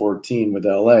 and in 14 with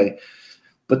LA.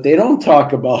 But they don't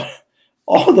talk about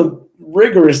all the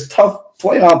rigorous, tough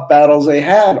playoff battles they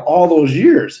had all those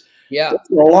years. Yeah. Those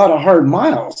were a lot of hard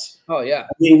miles. Oh, yeah.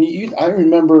 I mean, I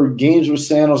remember games with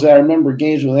San Jose. I remember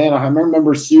games with Anaheim. I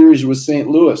remember series with St.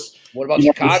 Louis. What about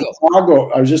Chicago? Chicago.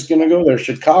 I was just going to go there.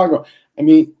 Chicago. I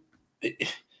mean,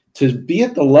 to be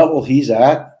at the level he's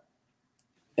at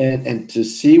and to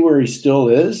see where he still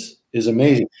is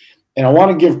amazing. And I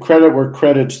want to give credit where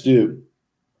credit's due.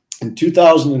 In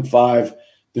 2005,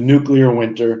 the nuclear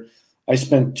winter, I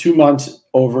spent 2 months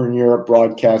over in Europe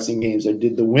broadcasting games. I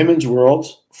did the Women's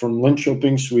Worlds from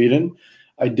Linköping, Sweden.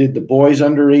 I did the boys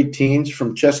under 18s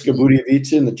from Česká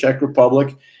Budějovice in the Czech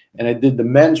Republic. And I did the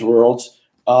Men's Worlds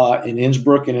in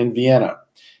Innsbruck and in Vienna.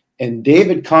 And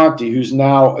David Conti, who's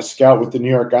now a scout with the New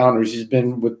York Islanders, he's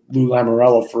been with Lou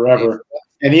Lamoriello forever.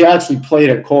 And he actually played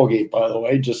at Colgate, by the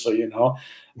way, just so you know.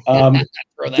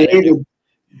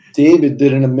 David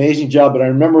did an amazing job. But I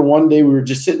remember one day we were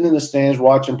just sitting in the stands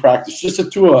watching practice, just the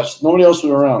two of us. Nobody else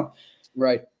was around.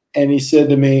 Right. And he said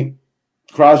to me,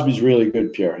 Crosby's really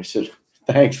good, Pierre. I said,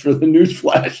 thanks for the news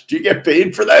flash. Do you get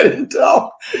paid for that intel?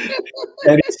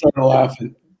 And he started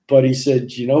laughing. But he said,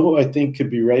 do you know who I think could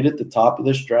be right at the top of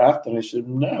this draft? And I said,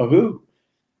 no, who?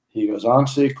 He goes,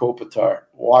 Anze Kopitar.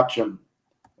 Watch him.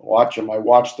 I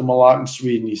watched him a lot in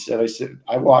Sweden. He said,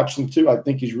 I watched him too. I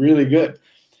think he's really good.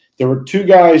 There were 2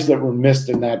 guys that were missed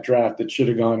in that draft that should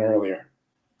have gone earlier.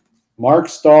 Mark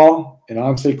Stahl and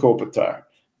Anze Kopitar.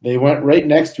 They went right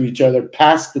next to each other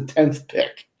past the 10th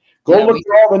pick. Look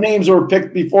for all the names that were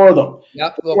picked before them.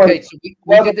 Yep. Okay. So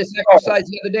we did this exercise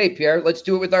the other day, Pierre. Let's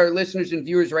do it with our listeners and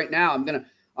viewers right now. I'm gonna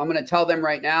tell them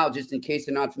right now, just in case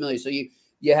they're not familiar. So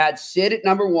you had Sid at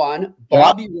number 1,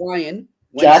 Bobby Ryan,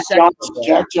 Jack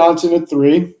Johnson at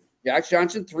 3. Jack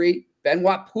Johnson 3.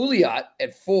 Benoit Pouliot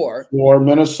at 4. For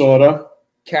Minnesota.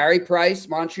 Carey Price,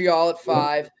 Montreal at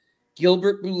 5.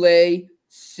 Gilbert Boulay,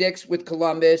 6 with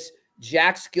Columbus.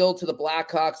 Jack Skill to the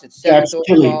Blackhawks at 7th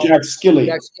overall. Jack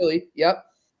Skilly. Yep.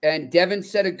 And Devin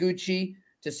Setaguchi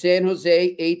to San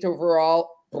Jose, 8th overall.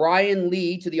 Brian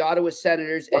Lee to the Ottawa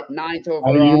Senators at 9th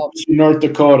overall. North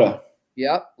Dakota.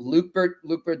 Yep. Luc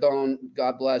Bourdon,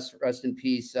 God bless, rest in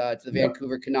peace, to the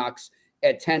Vancouver Canucks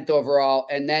at 10th overall.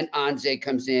 And then Anze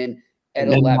comes in at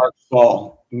 11. Mark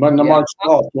Stahl.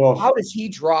 How does he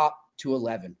drop to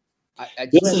 11?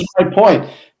 This is my point.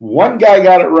 One guy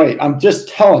got it right. I'm just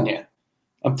telling you.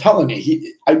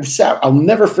 I'll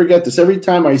never forget this. Every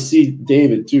time I see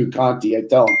David too, Conti, I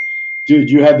tell him, Dude,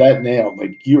 you had that nailed.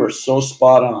 Like, you are so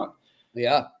spot on.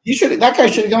 Yeah. That guy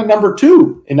should have gone number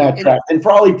 2 in that draft and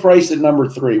probably priced at number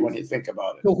 3 when you think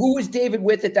about it. So who was David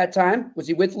with at that time? Was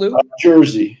he with Lou?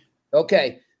 Jersey.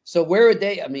 Okay. So where were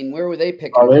they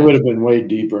picking? Oh, they would have been way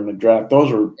deeper in the draft.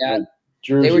 Those were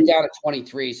Jersey. They were down at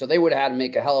 23, so they would have had to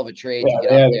make a hell of a trade to get they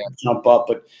up had there. to jump up.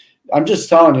 But I'm just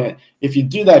telling you, if you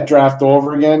do that draft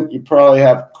over again, you probably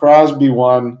have Crosby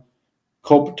 1,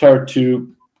 Kopitar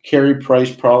 2, Carey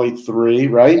Price probably 3,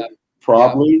 right? Yeah.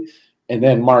 Probably. Yeah. And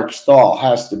then Mark Stahl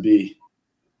has to be.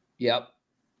 Yep.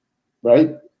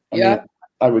 Right? I mean,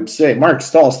 I would say Mark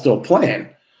Stahl's still playing.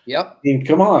 Yep. I mean,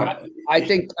 come on. I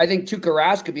think Tuukka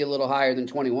Rask could be a little higher than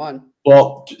 21.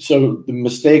 Well, so the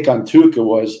mistake on Tuukka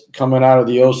was coming out of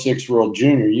the 06 World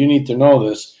Junior. You need to know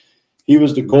this. He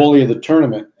was the goalie of the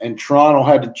tournament, and Toronto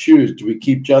had to choose: do we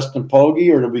keep Justin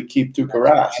Pogge or do we keep Tuukka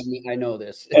Rask? I know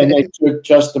this. And they took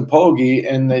Justin Pogge,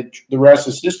 and the rest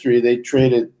is history. They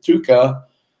traded Tuukka,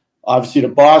 obviously, to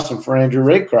Boston for Andrew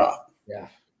Raycroft. Yeah.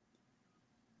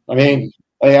 I mean,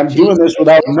 I'm doing this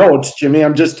without notes, Jimmy.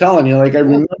 I'm just telling you. Like, I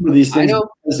remember these things. I know.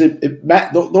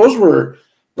 Those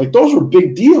were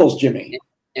big deals, Jimmy.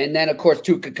 And then, of course,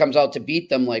 Tuukka comes out to beat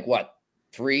them like, what,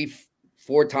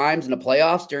 3-4 times in the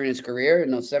playoffs during his career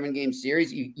in those 7-game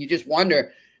series. You just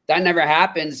wonder, that never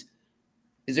happens.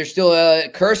 Is there still a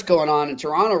curse going on in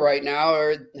Toronto right now,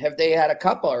 or have they had a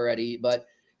couple already? But,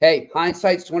 hey,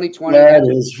 hindsight's 2020. That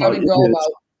is what it is.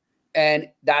 And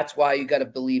that's why you got to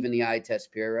believe in the eye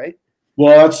test, Pierre, right?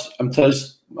 Well,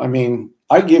 I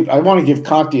want to give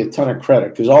Conti a ton of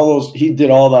credit because he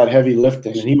did all that heavy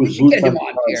lifting, and he was get him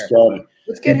on here.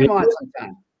 Let's get him on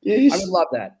sometime. Yeah, I would love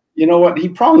that. You know what? He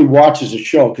probably watches a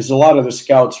show because a lot of the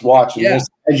scouts watch. And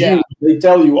they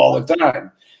tell you all the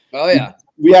time. Oh yeah.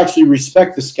 We actually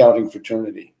respect the scouting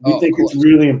fraternity. We think it's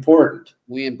really important.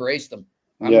 We embrace them.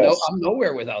 I'm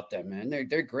nowhere without them, man.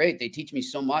 They're great. They teach me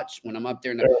so much when I'm up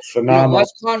there. They're phenomenal.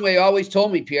 Les Conway always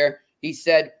told me, Pierre. He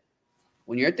said,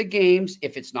 when you're at the games,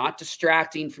 if it's not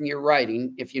distracting from your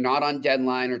writing, if you're not on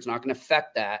deadline or it's not going to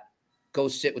affect that, go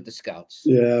sit with the scouts.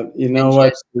 Yeah, you know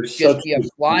what? Just be a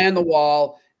fly on the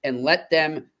wall and let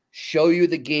them show you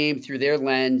the game through their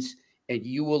lens, and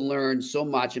you will learn so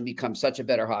much and become such a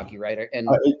better hockey writer. And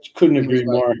I couldn't agree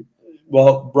more.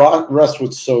 Well, Russ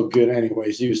was so good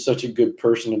anyways. He was such a good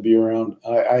person to be around.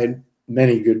 I had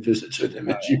many good visits with him,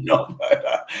 as you know.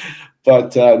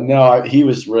 But no, he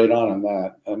was right on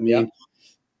that. I mean,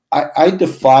 I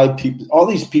defy people. All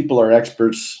these people are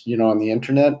experts, on the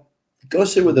internet. Go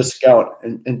sit with a scout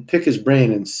and pick his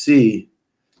brain and see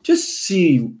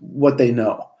what they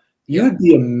know. You'd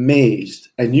be amazed.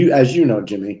 And as you know,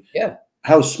 Jimmy,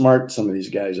 how smart some of these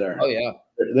guys are. Oh, yeah.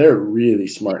 They're really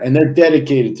smart, and they're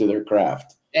dedicated to their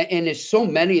craft. And there's so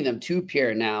many of them too,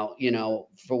 Pierre, now,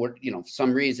 for what,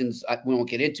 some reasons we won't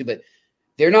get into, but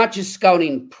they're not just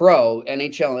scouting pro,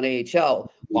 NHL and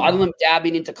AHL. A lot of them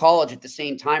dabbing into college at the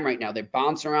same time right now. They're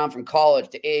bouncing around from college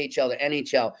to AHL to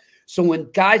NHL. So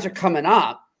when guys are coming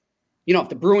up, if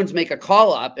the Bruins make a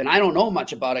call up and I don't know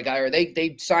much about a guy, or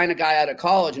they sign a guy out of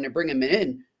college and they bring him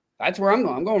in, that's where I'm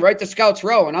going. I'm going right to Scouts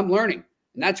Row and I'm learning.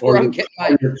 And that's where I'm getting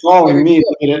my. You're calling me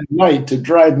late at night to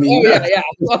drive me nuts.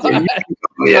 I've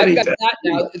got that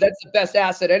now. That's the best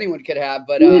asset anyone could have.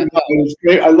 But it's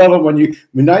great. I love it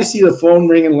when I see the phone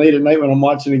ringing late at night when I'm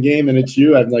watching a game and it's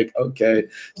you. I'm like, okay,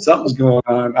 something's going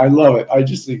on. I love it. I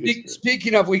just think.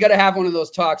 Speaking of, we got to have one of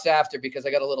those talks after because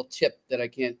I got a little tip that I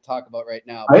can't talk about right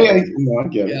now. I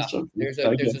get it. So there's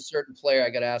a certain player I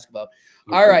got to ask about.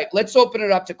 Okay. All right, let's open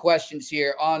it up to questions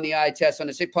here on the Eye Test on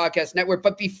the Sick Podcast Network.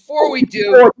 But before we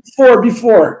do,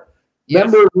 before. Yes.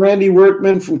 Remember Randy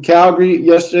Workman from Calgary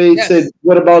yesterday said,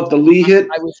 what about the Lee hit?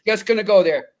 I was just going to go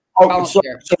there. Oh, so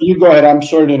you go ahead. I'm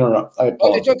sorry to interrupt. I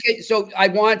apologize. It's okay. So I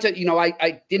want to,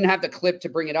 I didn't have the clip to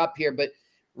bring it up here, but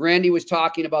Randy was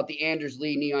talking about the Anders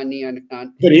Lee knee-on-knee.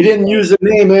 But he didn't use the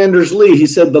name Anders Lee. He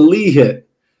said the Lee hit.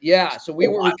 Yeah, so we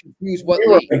were confused what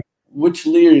Lee. Like, which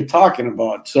Lee are you talking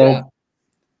about? So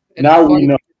now we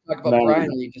know. Talk about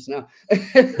Brian Lee just now.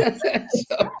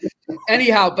 So,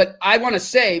 anyhow, but I want to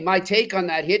say my take on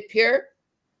that hit, Pierre,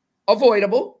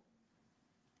 avoidable.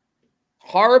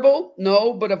 Horrible?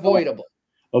 No, but avoidable.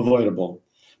 Avoidable.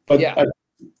 But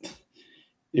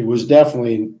it was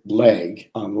definitely leg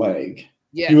on leg.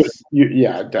 Yes.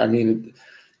 I mean,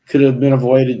 it could have been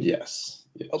avoided, yes.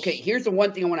 Okay, here's the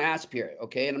one thing I want to ask, Pierre.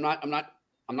 Okay, and I'm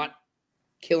not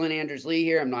killing Anders Lee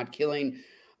here. I'm not killing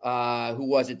who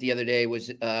was it the other day? It was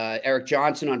Eric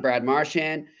Johnson on Brad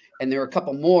Marchand, and there were a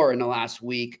couple more in the last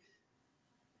week.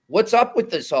 What's up with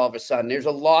this all of a sudden? There's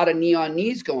a lot of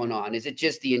knee-on-knees going on. Is it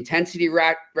just the intensity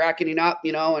racketing up,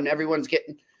 and everyone's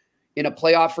getting, in a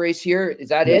playoff race here. Is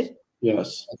that Yes. it?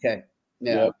 Yes. Okay.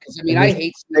 Yeah. Yep. Because, I mean, I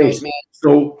hate snows, man.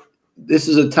 So this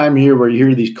is a time of year where you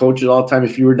hear these coaches all the time.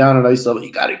 If you were down at ice level,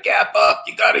 you got to gap up.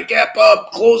 You got to gap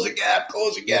up. Close the gap.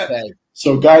 Close the gap. Okay.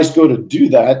 So guys go to do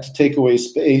that to take away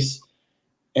space.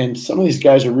 And some of these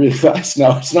guys are really fast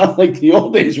now. It's not like the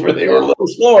old days where they were a little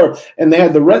slower and they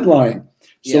had the red line.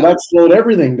 So that slowed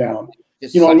everything down.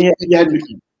 Just You know, and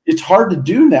it's hard to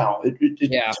do now.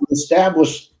 To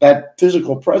establish that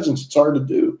physical presence, it's hard to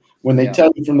do. When they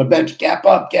tell you from the bench, gap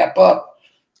up,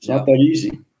 it's not that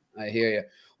easy. I hear you.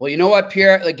 Well, you know what,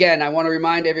 Pierre? Again, I want to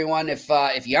remind everyone, if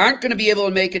you aren't going to be able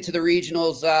to make it to the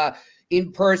regionals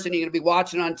in person, you're going to be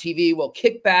watching on TV, we'll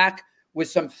kick back with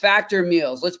some Factor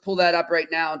meals. Let's pull that up right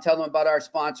now and tell them about our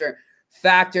sponsor,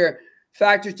 Factor.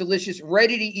 Factor's delicious,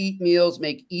 ready-to-eat meals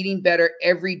make eating better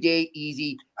every day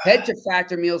easy. Head to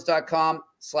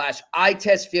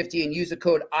factormeals.com/itest50 and use the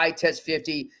code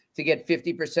ITEST50 to get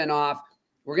 50% off.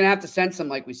 We're going to have to send some,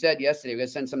 like we said yesterday. We're going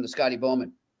to send some to Scotty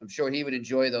Bowman. I'm sure he would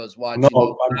enjoy those watching.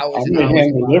 No, I'm going to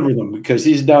hand deliver them because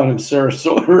he's down in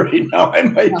Sarasota right now. I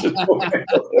might just go hand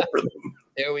deliver them.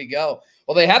 There we go.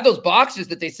 Well, they have those boxes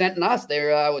that they sent in us.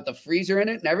 They're with the freezer in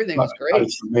it and everything. It's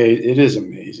great. It is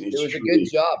amazing. It was a good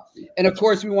job. And, of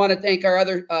course, we want to thank our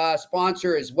other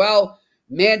sponsor as well,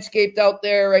 Manscaped out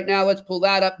there right now. Let's pull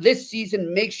that up. This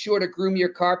season, make sure to groom your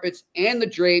carpets and the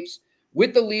drapes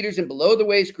with the leaders in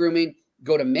below-the-waist grooming.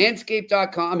 Go to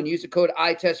manscaped.com and use the code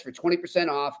ITEST for 20%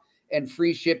 off and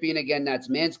free shipping. Again, that's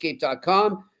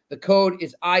manscaped.com. The code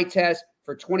is ITEST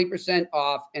for 20%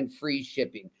 off and free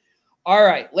shipping. All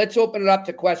right, let's open it up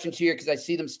to questions here because I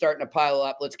see them starting to pile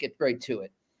up. Let's get right to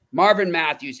it. Marvin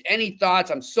Matthews, any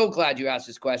thoughts? I'm so glad you asked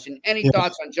this question. Any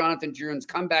thoughts on Jonathan Drouin's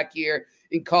comeback here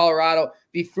in Colorado?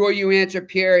 Before you answer,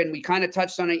 Pierre, and we kind of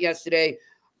touched on it yesterday,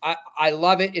 I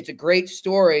love it. It's a great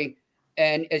story.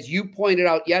 And as you pointed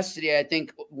out yesterday, I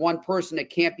think one person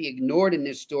that can't be ignored in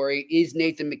this story is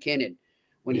Nathan MacKinnon.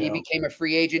 When he became a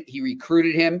free agent, he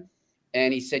recruited him.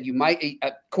 And he said, you might,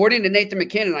 according to Nathan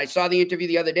MacKinnon, I saw the interview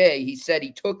the other day, he said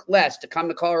he took less to come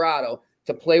to Colorado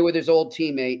to play with his old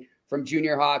teammate from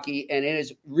junior hockey, and it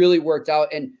has really worked out.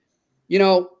 And, you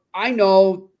know, I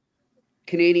know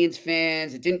Canadiens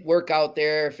fans, it didn't work out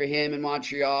there for him in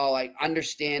Montreal. I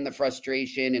understand the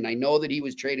frustration, and I know that he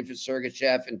was traded for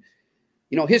Sergachev, and,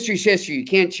 you know, history's history. You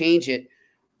can't change it.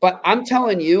 But I'm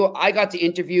telling you, I got to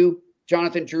interview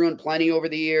Jonathan Drouin plenty over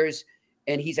the years,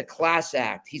 and he's a class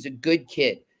act. He's a good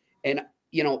kid. And,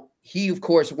 you know, he, of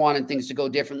course, wanted things to go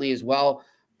differently as well.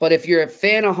 But if you're a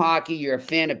fan of hockey, you're a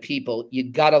fan of people, you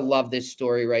got to love this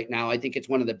story right now. I think it's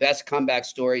one of the best comeback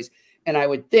stories. And I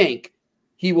would think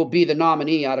he will be the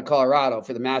nominee out of Colorado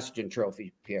for the Masterton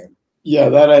Trophy, Pierre. Yeah,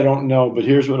 that I don't know. But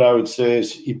here's what I would say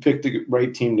is he picked the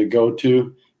right team to go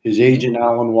to. His agent,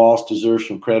 Alan Walsh, deserves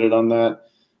some credit on that.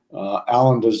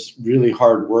 Alan does really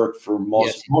hard work for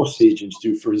most agents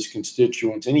do for his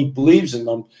constituents, and he believes in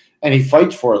them, and he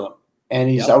fights for them, and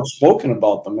he's outspoken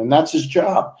about them, and that's his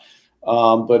job.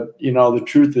 But, you know, the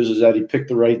truth is that he picked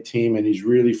the right team, and he's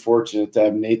really fortunate to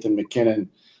have Nathan MacKinnon,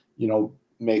 you know,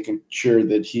 making sure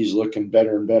that he's looking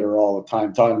better and better all the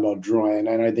time, talking about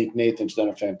Drouin, and I think Nathan's done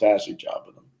a fantastic job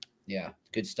with him. Yeah,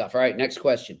 good stuff. All right, next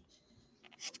question.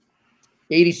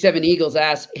 87 Eagles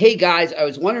asks, hey, guys, I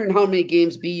was wondering how many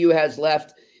games BU has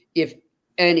left, if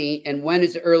any, and when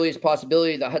is the earliest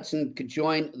possibility that Hudson could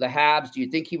join the Habs? Do you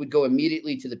think he would go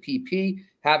immediately to the PP?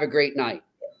 Have a great night.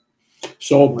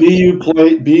 So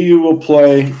BU will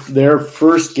play their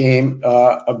first game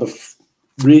of the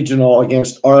regional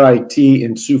against RIT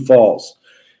in Sioux Falls.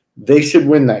 They should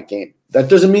win that game. That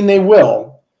doesn't mean they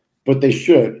will, but they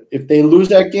should. If they lose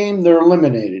that game, they're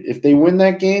eliminated. If they win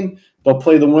that game, they'll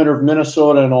play the winner of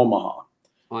Minnesota and Omaha.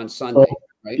 On Sunday,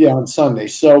 right? Yeah, on Sunday.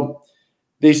 So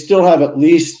they still have at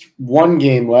least one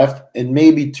game left and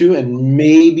maybe two and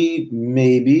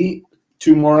maybe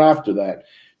two more after that.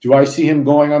 Do I see him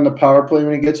going on the power play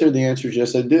when he gets here? The answer is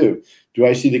yes, I do. Do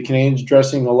I see the Canadiens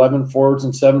dressing 11 forwards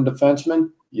and 7 defensemen?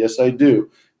 Yes, I do.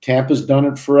 Tampa's done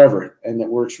it forever, and it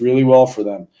works really well for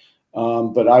them.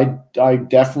 But I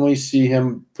definitely see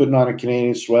him putting on a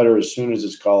Canadian sweater as soon as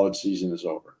his college season is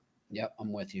over. Yep,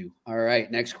 I'm with you. All right,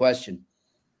 next question.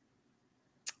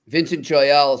 Vincent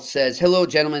Joyel says, hello,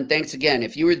 gentlemen. Thanks again.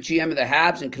 If you were the GM of the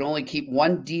Habs and could only keep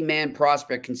one D-man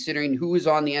prospect considering who is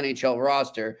on the NHL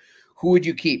roster, who would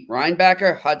you keep?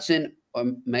 Reinbacher, Hudson, or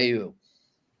Mailloux?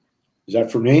 Is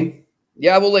that for me?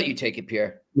 Yeah, we'll let you take it,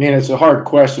 Pierre. Man, it's a hard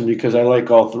question because I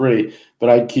like all three, but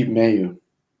I'd keep Mailloux.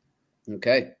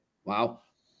 Okay. Wow.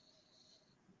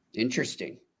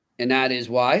 Interesting. And that is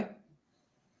why?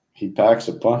 He packs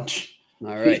a punch.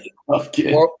 All right. Tough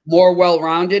kid. More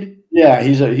well-rounded? Yeah,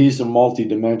 he's a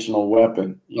multi-dimensional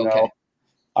weapon. You Okay. know,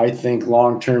 I think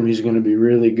long-term he's going to be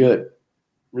really good.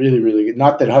 Really, really good.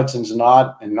 Not that Hudson's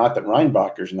not, and not that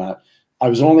Reinbacher's not. I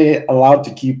was only allowed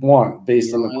to keep one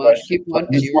based on the question. Keep one,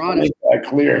 and you're honest. Make that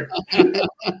clear.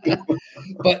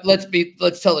 But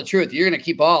let's tell the truth. You're going to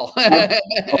keep all.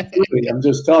 I'm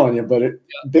just telling you. But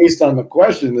based on the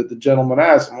question that the gentleman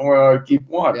asked, I'm going to keep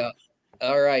one. Yeah.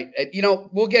 All right. You know,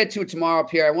 we'll get to it tomorrow,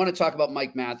 Pierre. I want to talk about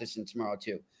Mike Matheson tomorrow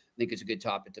too. I think it's a good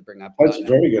topic to bring up. That's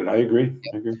very good. I agree.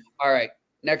 Yep. I agree. All right.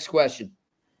 Next question.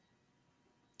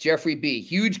 Jeffrey B.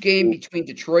 Huge game between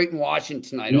Detroit and Washington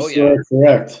tonight. Yes, sir,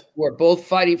 correct. We're both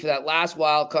fighting for that last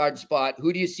wild card spot.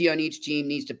 Who do you see on each team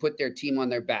needs to put their team on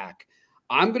their back?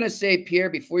 I'm going to say,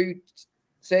 Pierre, before you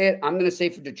say it, I'm going to say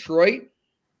for Detroit,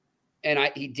 and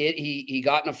he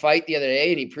got in a fight the other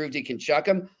day and he proved he can chuck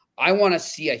him. I want to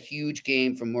see a huge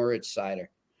game from Moritz Seider.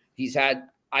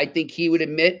 I think he would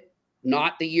admit,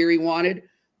 not the year he wanted.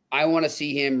 I want to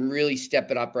see him really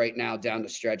step it up right now down the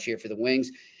stretch here for the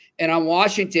Wings. And on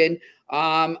Washington,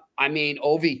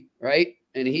 Ovi, right?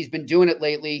 And he's been doing it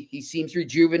lately. He seems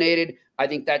rejuvenated. I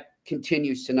think that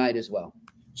continues tonight as well.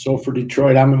 So for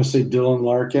Detroit, I'm going to say Dylan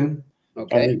Larkin.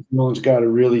 Okay. I think Dylan's got to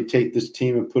really take this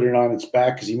team and put it on its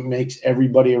back because he makes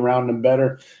everybody around him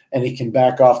better, and he can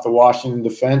back off the Washington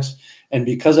defense. And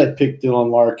because I picked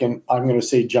Dylan Larkin, I'm going to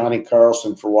say Johnny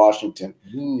Carlson for Washington.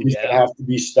 He's going to have to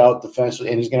be stout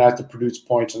defensively, and he's going to have to produce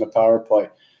points in the power play.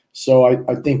 So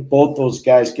I think both those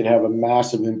guys could have a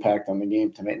massive impact on the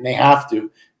game tonight, and they have to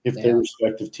if their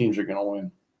respective teams are going to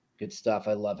win. Good stuff.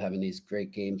 I love having these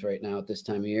great games right now at this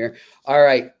time of year. All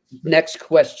right, next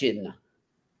question.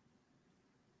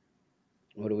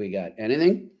 What do we got?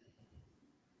 Anything?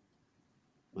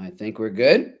 I think we're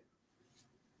good.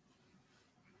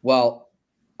 Well,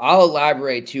 I'll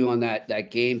elaborate too on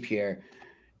that game, Pierre.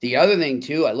 The other thing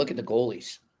too, I look at the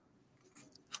goalies,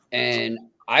 and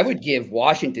I would give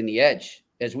Washington the edge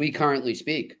as we currently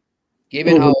speak.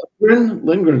 Given how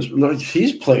Lindgren's,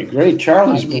 he's played great.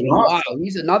 Charlie's been awesome.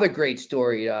 He's another great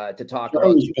story to talk about.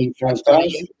 Charlie's been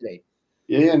fantastic.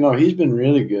 Yeah, no, he's been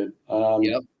really good.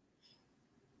 Yep.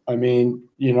 I mean,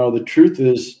 you know, the truth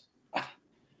is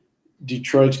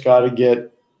Detroit's got to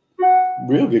get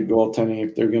real good goaltending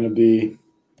if they're going to be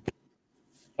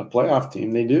a playoff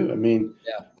team. They do. I mean,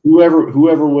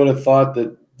 whoever would have thought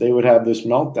that they would have this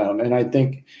meltdown. And I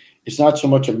think it's not so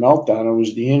much a meltdown. It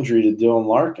was the injury to Dylan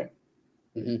Larkin.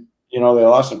 Mm-hmm. You know, they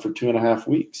lost him for 2.5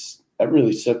 weeks. That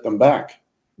really set them back.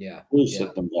 Yeah. Really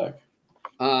set them back.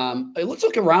 Let's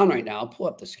look around right now. I'll pull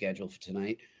up the schedule for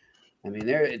tonight. I mean,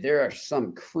 there are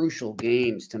some crucial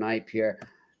games tonight, Pierre.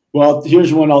 Well,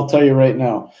 here's one I'll tell you right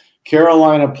now.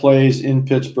 Carolina plays in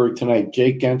Pittsburgh tonight.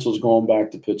 Jake Gensel's going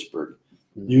back to Pittsburgh.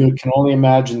 Mm-hmm. You can only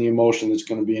imagine the emotion that's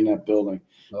going to be in that building.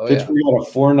 Pittsburgh got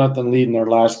a 4-0 lead in their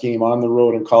last game on the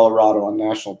road in Colorado on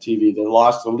national TV. They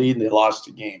lost the lead and they lost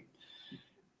the game.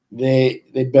 They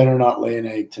better not lay an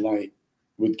egg tonight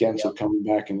with Gensel coming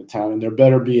back into town. And there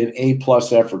better be an A+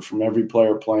 effort from every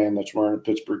player playing that's wearing a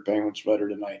Pittsburgh Penguins sweater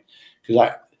tonight.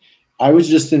 Because I was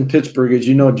just in Pittsburgh, as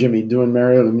you know, Jimmy, doing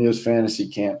Mario Lemieux's fantasy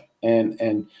camp.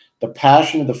 And the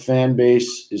passion of the fan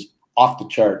base is off the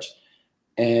charts.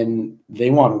 And they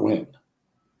want to win.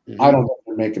 Mm-hmm. I don't know if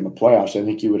they're making the playoffs. I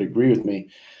think you would agree with me.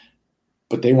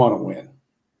 But they want to win.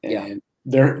 And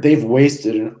they've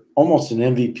wasted almost an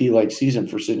MVP-like season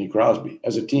for Sidney Crosby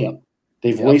as a team.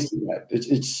 They've wasted that.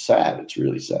 It's sad. It's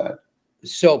really sad.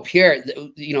 So, Pierre,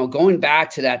 you know, going back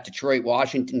to that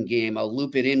Detroit-Washington game, I'll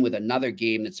loop it in with another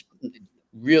game that's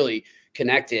really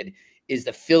connected, is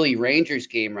the Philly-Rangers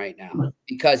game right now.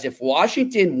 Because if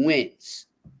Washington wins,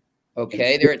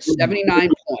 okay, they're at 79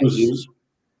 points.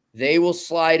 They will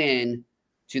slide in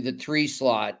to the 3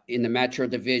 slot in the Metro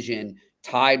Division,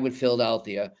 tied with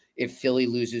Philadelphia, if Philly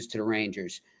loses to the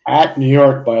Rangers. At New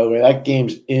York, by the way. That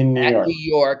game's in New York. At New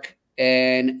York.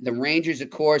 And the Rangers, of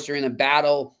course, are in a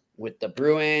battle with the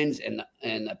Bruins and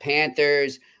the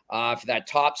Panthers for that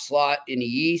top slot in the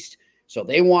East. So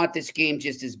they want this game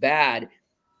just as bad.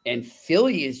 And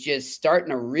Philly is just starting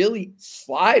to really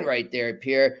slide right there,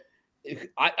 Pierre.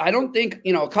 I don't think,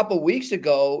 you know, a couple of weeks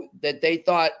ago that they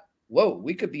thought, whoa,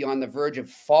 we could be on the verge of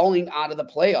falling out of the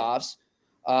playoffs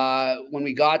when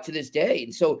we got to this day.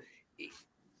 And so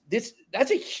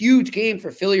that's a huge game for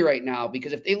Philly right now,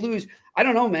 because if they lose, I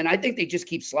don't know, man. I think they just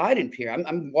keep sliding, Pierre.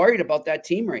 I'm worried about that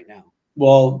team right now.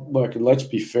 Well, look, let's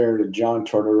be fair to John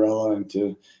Tortorella and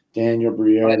to Daniel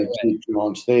Briere and Keith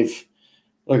Jones.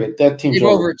 Look at that team. They've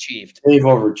overachieved. They've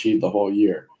overachieved the whole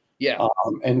year. Yeah.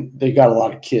 And they got a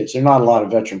lot of kids. There are not a lot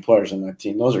of veteran players on that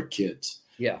team. Those are kids.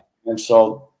 Yeah. And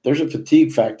so there's a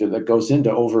fatigue factor that goes into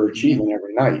overachieving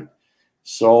every night.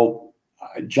 So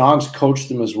John's coached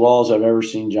him as well as I've ever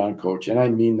seen John coach. And I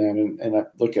mean that.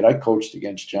 And I coached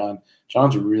against John.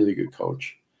 John's a really good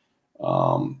coach.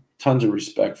 Tons of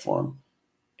respect for him.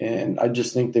 And I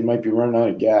just think they might be running out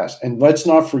of gas. And let's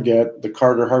not forget the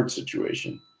Carter Hart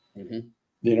situation.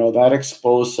 That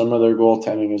exposed some of their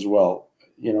goaltending as well.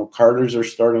 Carter's their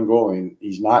starting goalie.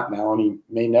 He's not now, and he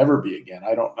may never be again.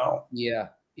 I don't know. Yeah.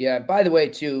 Yeah. By the way,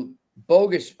 too,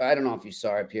 bogus. I don't know if you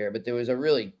saw it, Pierre, but there was a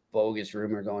really bogus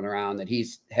rumor going around that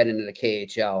he's heading to the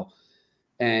KHL.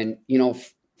 And,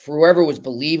 for whoever was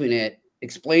believing it,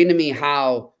 explain to me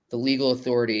how the legal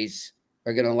authorities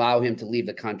are going to allow him to leave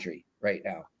the country right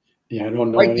now. Yeah, I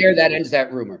don't know. Right there, that ends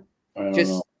that rumor.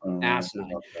 Just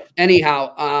asinine.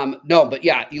 Anyhow, no, but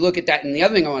yeah, you look at that. And the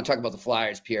other thing I want to talk about the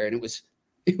Flyers, Pierre, and it was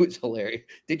hilarious.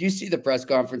 Did you see the press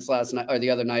conference last night or the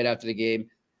other night after the game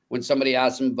when somebody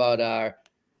asked him about I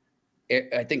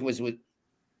think it was with,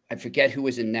 I forget who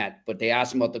was in net, but they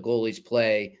asked him about the goalie's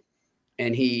play,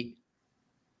 and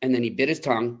then he bit his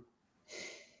tongue,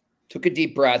 took a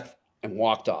deep breath, and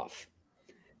walked off.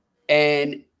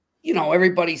 And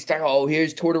everybody started, oh,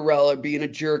 here's Tortorella being a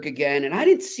jerk again. And I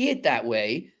didn't see it that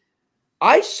way.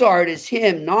 I saw it as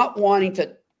him not wanting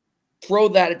to throw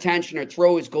that attention or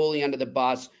throw his goalie under the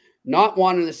bus, not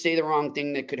wanting to say the wrong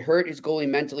thing that could hurt his goalie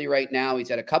mentally right now. He's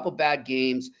had a couple bad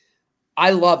games.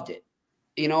 I loved it,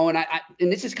 and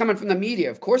and this is coming from the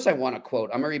media. Of course I want to quote.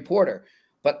 I'm a reporter,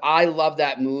 but I love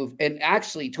that move. And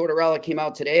actually Tortorella came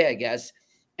out today, I guess,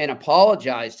 and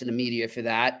apologized to the media for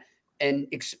that and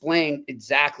explained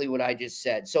exactly what I just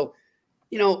said. So,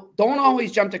 don't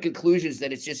always jump to conclusions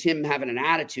that it's just him having an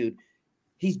attitude.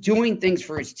 He's doing things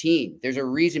for his team. There's a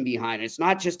reason behind it. It's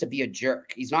not just to be a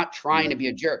jerk. He's not trying to be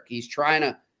a jerk. He's trying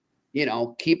to,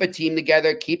 keep a team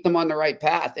together, keep them on the right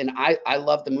path. And I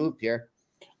love the move, Pierre.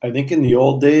 I think in the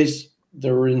old days,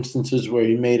 there were instances where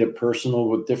he made it personal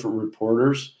with different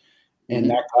reporters, and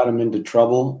that got him into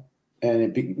trouble.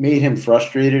 And it made him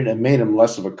frustrated and made him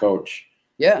less of a coach.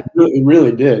 Yeah. It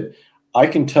really did. I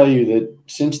can tell you that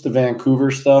since the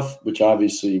Vancouver stuff, which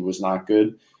obviously was not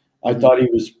good, I thought he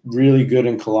was really good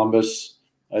in Columbus.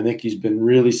 I think he's been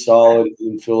really solid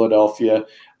in Philadelphia.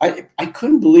 I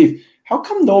couldn't believe, how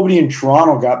come nobody in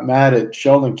Toronto got mad at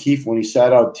Sheldon Keefe when he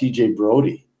sat out TJ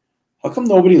Brody? How come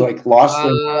nobody lost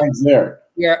their minds there?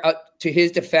 Yeah, to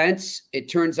his defense, it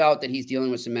turns out that he's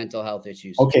dealing with some mental health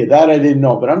issues. Okay, that I didn't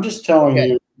know, but I'm just telling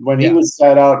you, when he was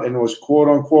sat out and it was quote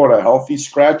unquote a healthy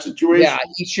scratch situation. Yeah,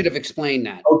 he should have explained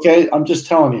that. Okay, I'm just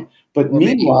telling you. But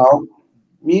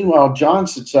meanwhile, John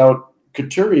sits out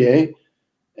Couturier,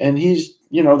 and he's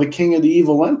the king of the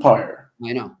evil empire.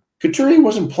 I know. Couturier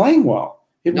wasn't playing well.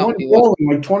 He had one goal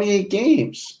in 28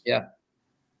 games. Yeah,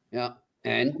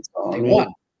 and they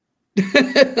won.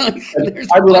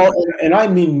 I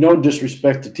mean no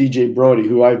disrespect to TJ Brody,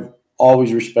 who I've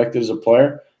always respected as a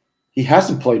player. He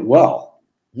hasn't played well.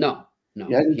 No.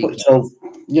 So,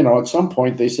 at some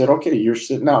point they said, okay, you're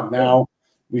sitting out. Now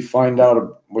we find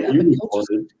out what you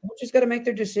reported. Coaches got to make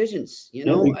their decisions,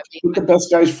 put the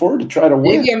best guys forward to try to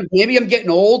win. Maybe I'm getting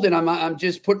old and I'm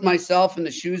just putting myself in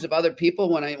the shoes of other people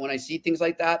when I see things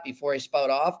like that before I spout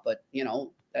off. But,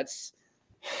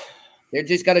 they're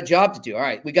just got a job to do. All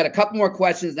right, we got a couple more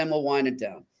questions, then we'll wind it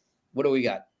down. What do we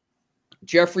got?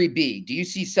 Jeffrey B. Do you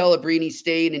see Celebrini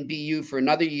staying in BU for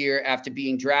another year after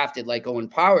being drafted like Owen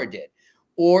Power did?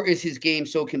 Or is his game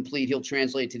so complete he'll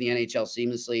translate to the NHL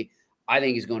seamlessly? I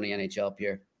think he's going to the NHL,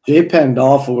 Pierre. Jay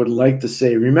Pandolfo would like to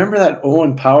say, remember that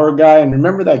Owen Power guy and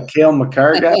remember that Cale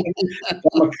Makar guy?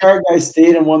 The Makar guy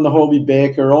stayed and won the Hobey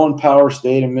Baker. Owen Power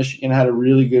stayed and Michigan had a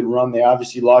really good run. They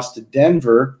obviously lost to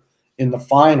Denver in the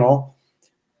final.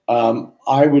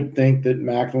 I would think that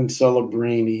Macklin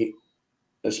Celebrini,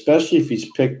 especially if he's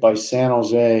picked by San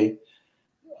Jose,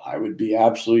 I would be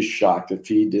absolutely shocked if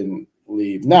he didn't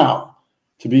leave. Now,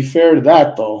 to be fair to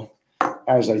that, though,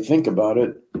 as I think about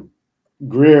it,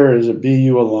 Greer is a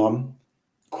BU alum.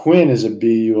 Quinn is a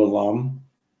BU alum.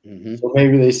 So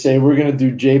maybe they say, we're going to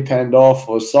do Jay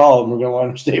Pandolfo a solid and we're going to let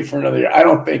him stay for another year. I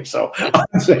don't think so.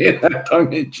 I'm saying that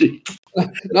tongue-in-cheek.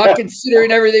 Not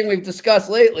considering everything we've discussed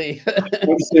lately.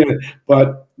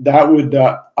 But that would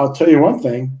I'll tell you one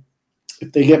thing.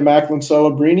 If they get Macklin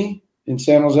Celebrini in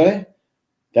San Jose,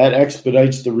 that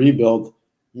expedites the rebuild,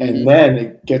 and then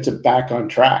it gets it back on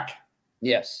track.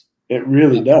 Yes. It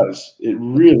really does. It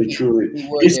really, truly.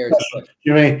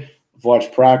 You may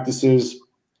watch practices,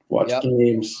 watch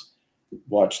games,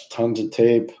 watch tons of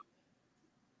tape.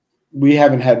 We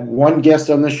haven't had one guest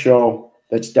on the show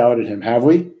that's doubted him, have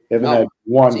we? We haven't had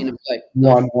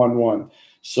one.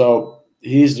 So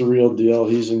He's the real deal.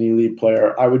 He's an elite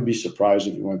player. I would be surprised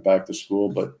if he went back to school,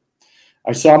 but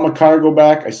I saw McGuire go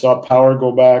back. I saw Power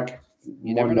go back.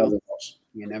 You never know.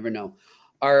 You never know.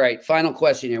 All right, final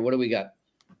question here. What do we got?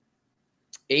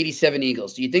 87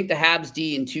 Eagles. Do you think the Habs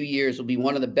D in 2 years will be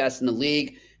one of the best in the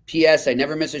league? P.S. I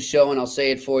never miss a show, and I'll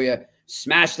say it for you.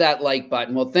 Smash that like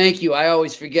button. Well, thank you. I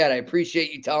always forget. I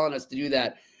appreciate you telling us to do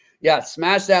that. Yeah,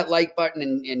 smash that like button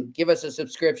and give us a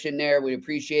subscription there. We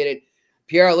appreciate it.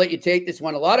 Pierre, I'll let you take this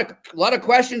one. A lot of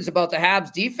questions about the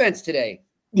Habs defense today.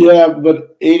 Yeah,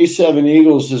 but 87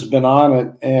 Eagles has been on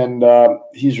it, and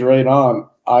he's right on.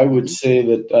 I would say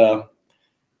that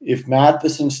if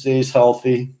Matheson stays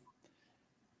healthy,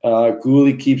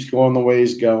 Gooley keeps going the way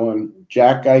he's going,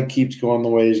 Jack Guy keeps going the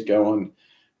way he's going,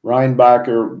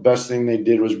 Reinbacher, best thing they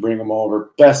did was bring him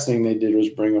over.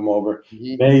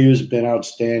 Mayhew's been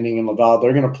outstanding, and Laval,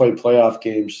 they're going to play playoff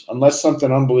games. Unless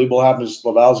something unbelievable happens,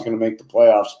 Laval's going to make the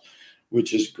playoffs,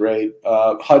 which is great.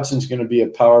 Hudson's going to be a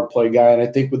power play guy, and I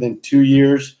think within 2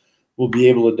 years we'll be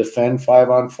able to defend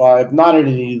 5-on-5, not at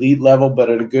an elite level, but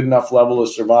at a good enough level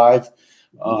to survive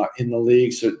in the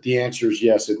league. So the answer is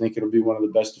yes. I think it'll be one of the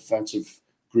best defensive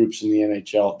groups in the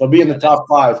NHL. They'll be in the top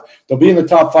 5. They'll be in the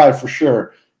top 5 for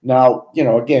sure. Now,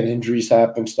 again, injuries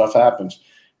happen, stuff happens.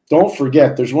 Don't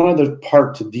forget, there's one other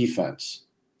part to defense.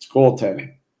 It's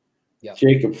goaltending. Yeah.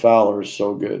 Jacob Fowler is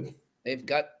so good.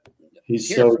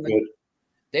 He's so good.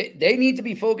 They need to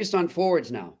be focused on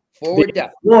forwards now. Forward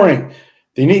depth. Scoring.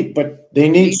 They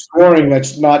need scoring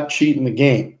that's not cheating the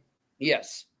game.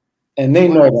 Yes. And they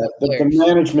know that. The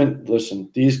management,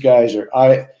 listen, these guys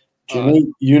are Jimmy,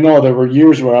 there were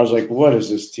years where I was like, what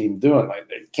is this team doing? Like,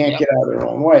 they can't get out of their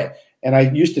own way. And I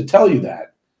used to tell you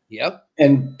that. Yep.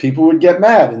 And people would get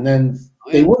mad, and then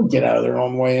they wouldn't get out of their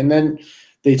own way. And then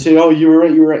they'd say, oh, you were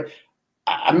right.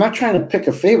 I'm not trying to pick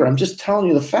a favorite. I'm just telling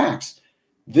you the facts.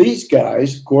 These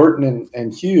guys, Gorton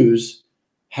and Hughes,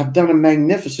 have done a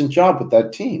magnificent job with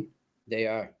that team. They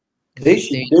are. They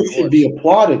should be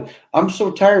applauded. I'm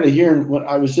so tired of hearing when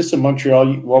I was just in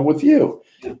Montreal, with you.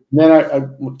 Yeah. And then I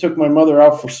took my mother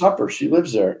out for supper. She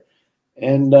lives there.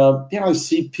 And, I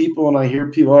see people and I hear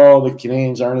people, oh, the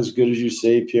Canadians aren't as good as you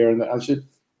say, Pierre. And I said,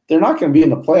 they're not going to be in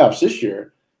the playoffs this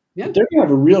year. Yeah. But they're going to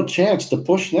have a real chance to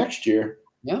push next year.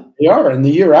 Yeah. They are. And the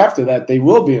year after that, they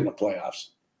will be in the playoffs.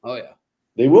 Oh, yeah.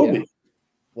 They will be.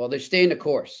 Well, they're staying the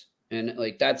course. And,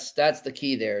 that's the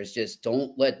key there is just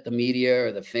don't let the media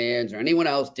or the fans or anyone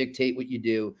else dictate what you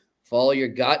do. Follow your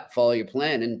gut, follow your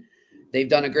plan. And they've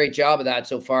done a great job of that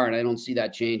so far, and I don't see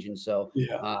that changing. So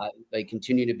they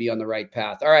continue to be on the right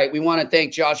path. All right, we want to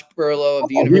thank Josh Berlo of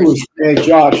the University. Hey,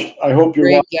 Josh, I hope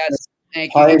you're watching. Yes,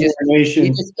 thank you. He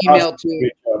just emailed too.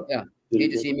 Yeah, he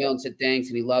just emailed and said thanks,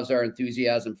 and he loves our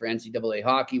enthusiasm for NCAA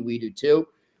hockey. We do too.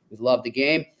 We love the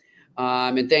game.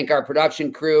 And thank our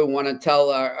production crew. Want to tell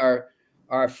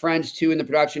our friends too in the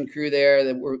production crew there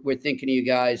that we're thinking of you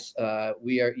guys.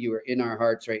 You are in our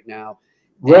hearts right now.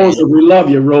 Rosa, we love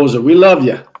you, Rosa. We love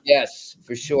you. Yes,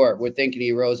 for sure. We're thinking of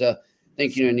you, Rosa.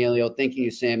 Thank you, Emilio. Thank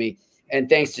you, Sammy. And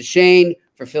thanks to Shane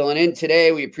for filling in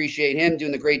today. We appreciate him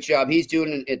doing the great job he's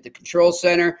doing at the control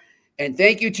center. And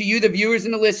thank you to you, the viewers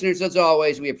and the listeners, as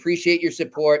always. We appreciate your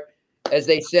support. As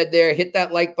they said there, hit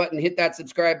that like button, hit that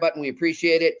subscribe button. We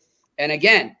appreciate it. And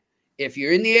again, if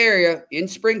you're in the area in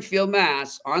Springfield,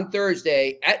 Mass, on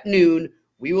Thursday at noon,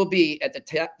 we will be at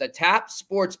the Tap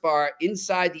Sports Bar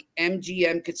inside the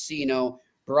MGM Casino,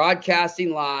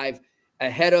 broadcasting live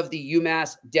ahead of the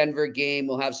UMass Denver game.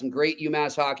 We'll have some great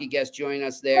UMass hockey guests joining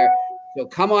us there. So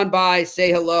come on by,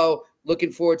 say hello.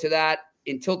 Looking forward to that.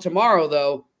 Until tomorrow,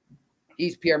 though,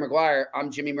 he's Pierre McGuire.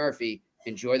 I'm Jimmy Murphy.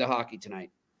 Enjoy the hockey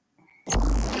tonight.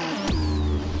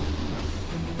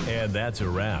 And that's a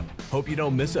wrap. Hope you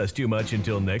don't miss us too much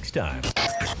until next time.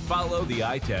 Follow the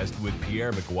Eye Test with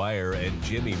Pierre McGuire and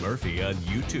Jimmy Murphy on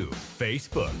YouTube,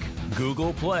 Facebook,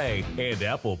 Google Play, and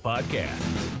Apple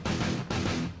Podcasts.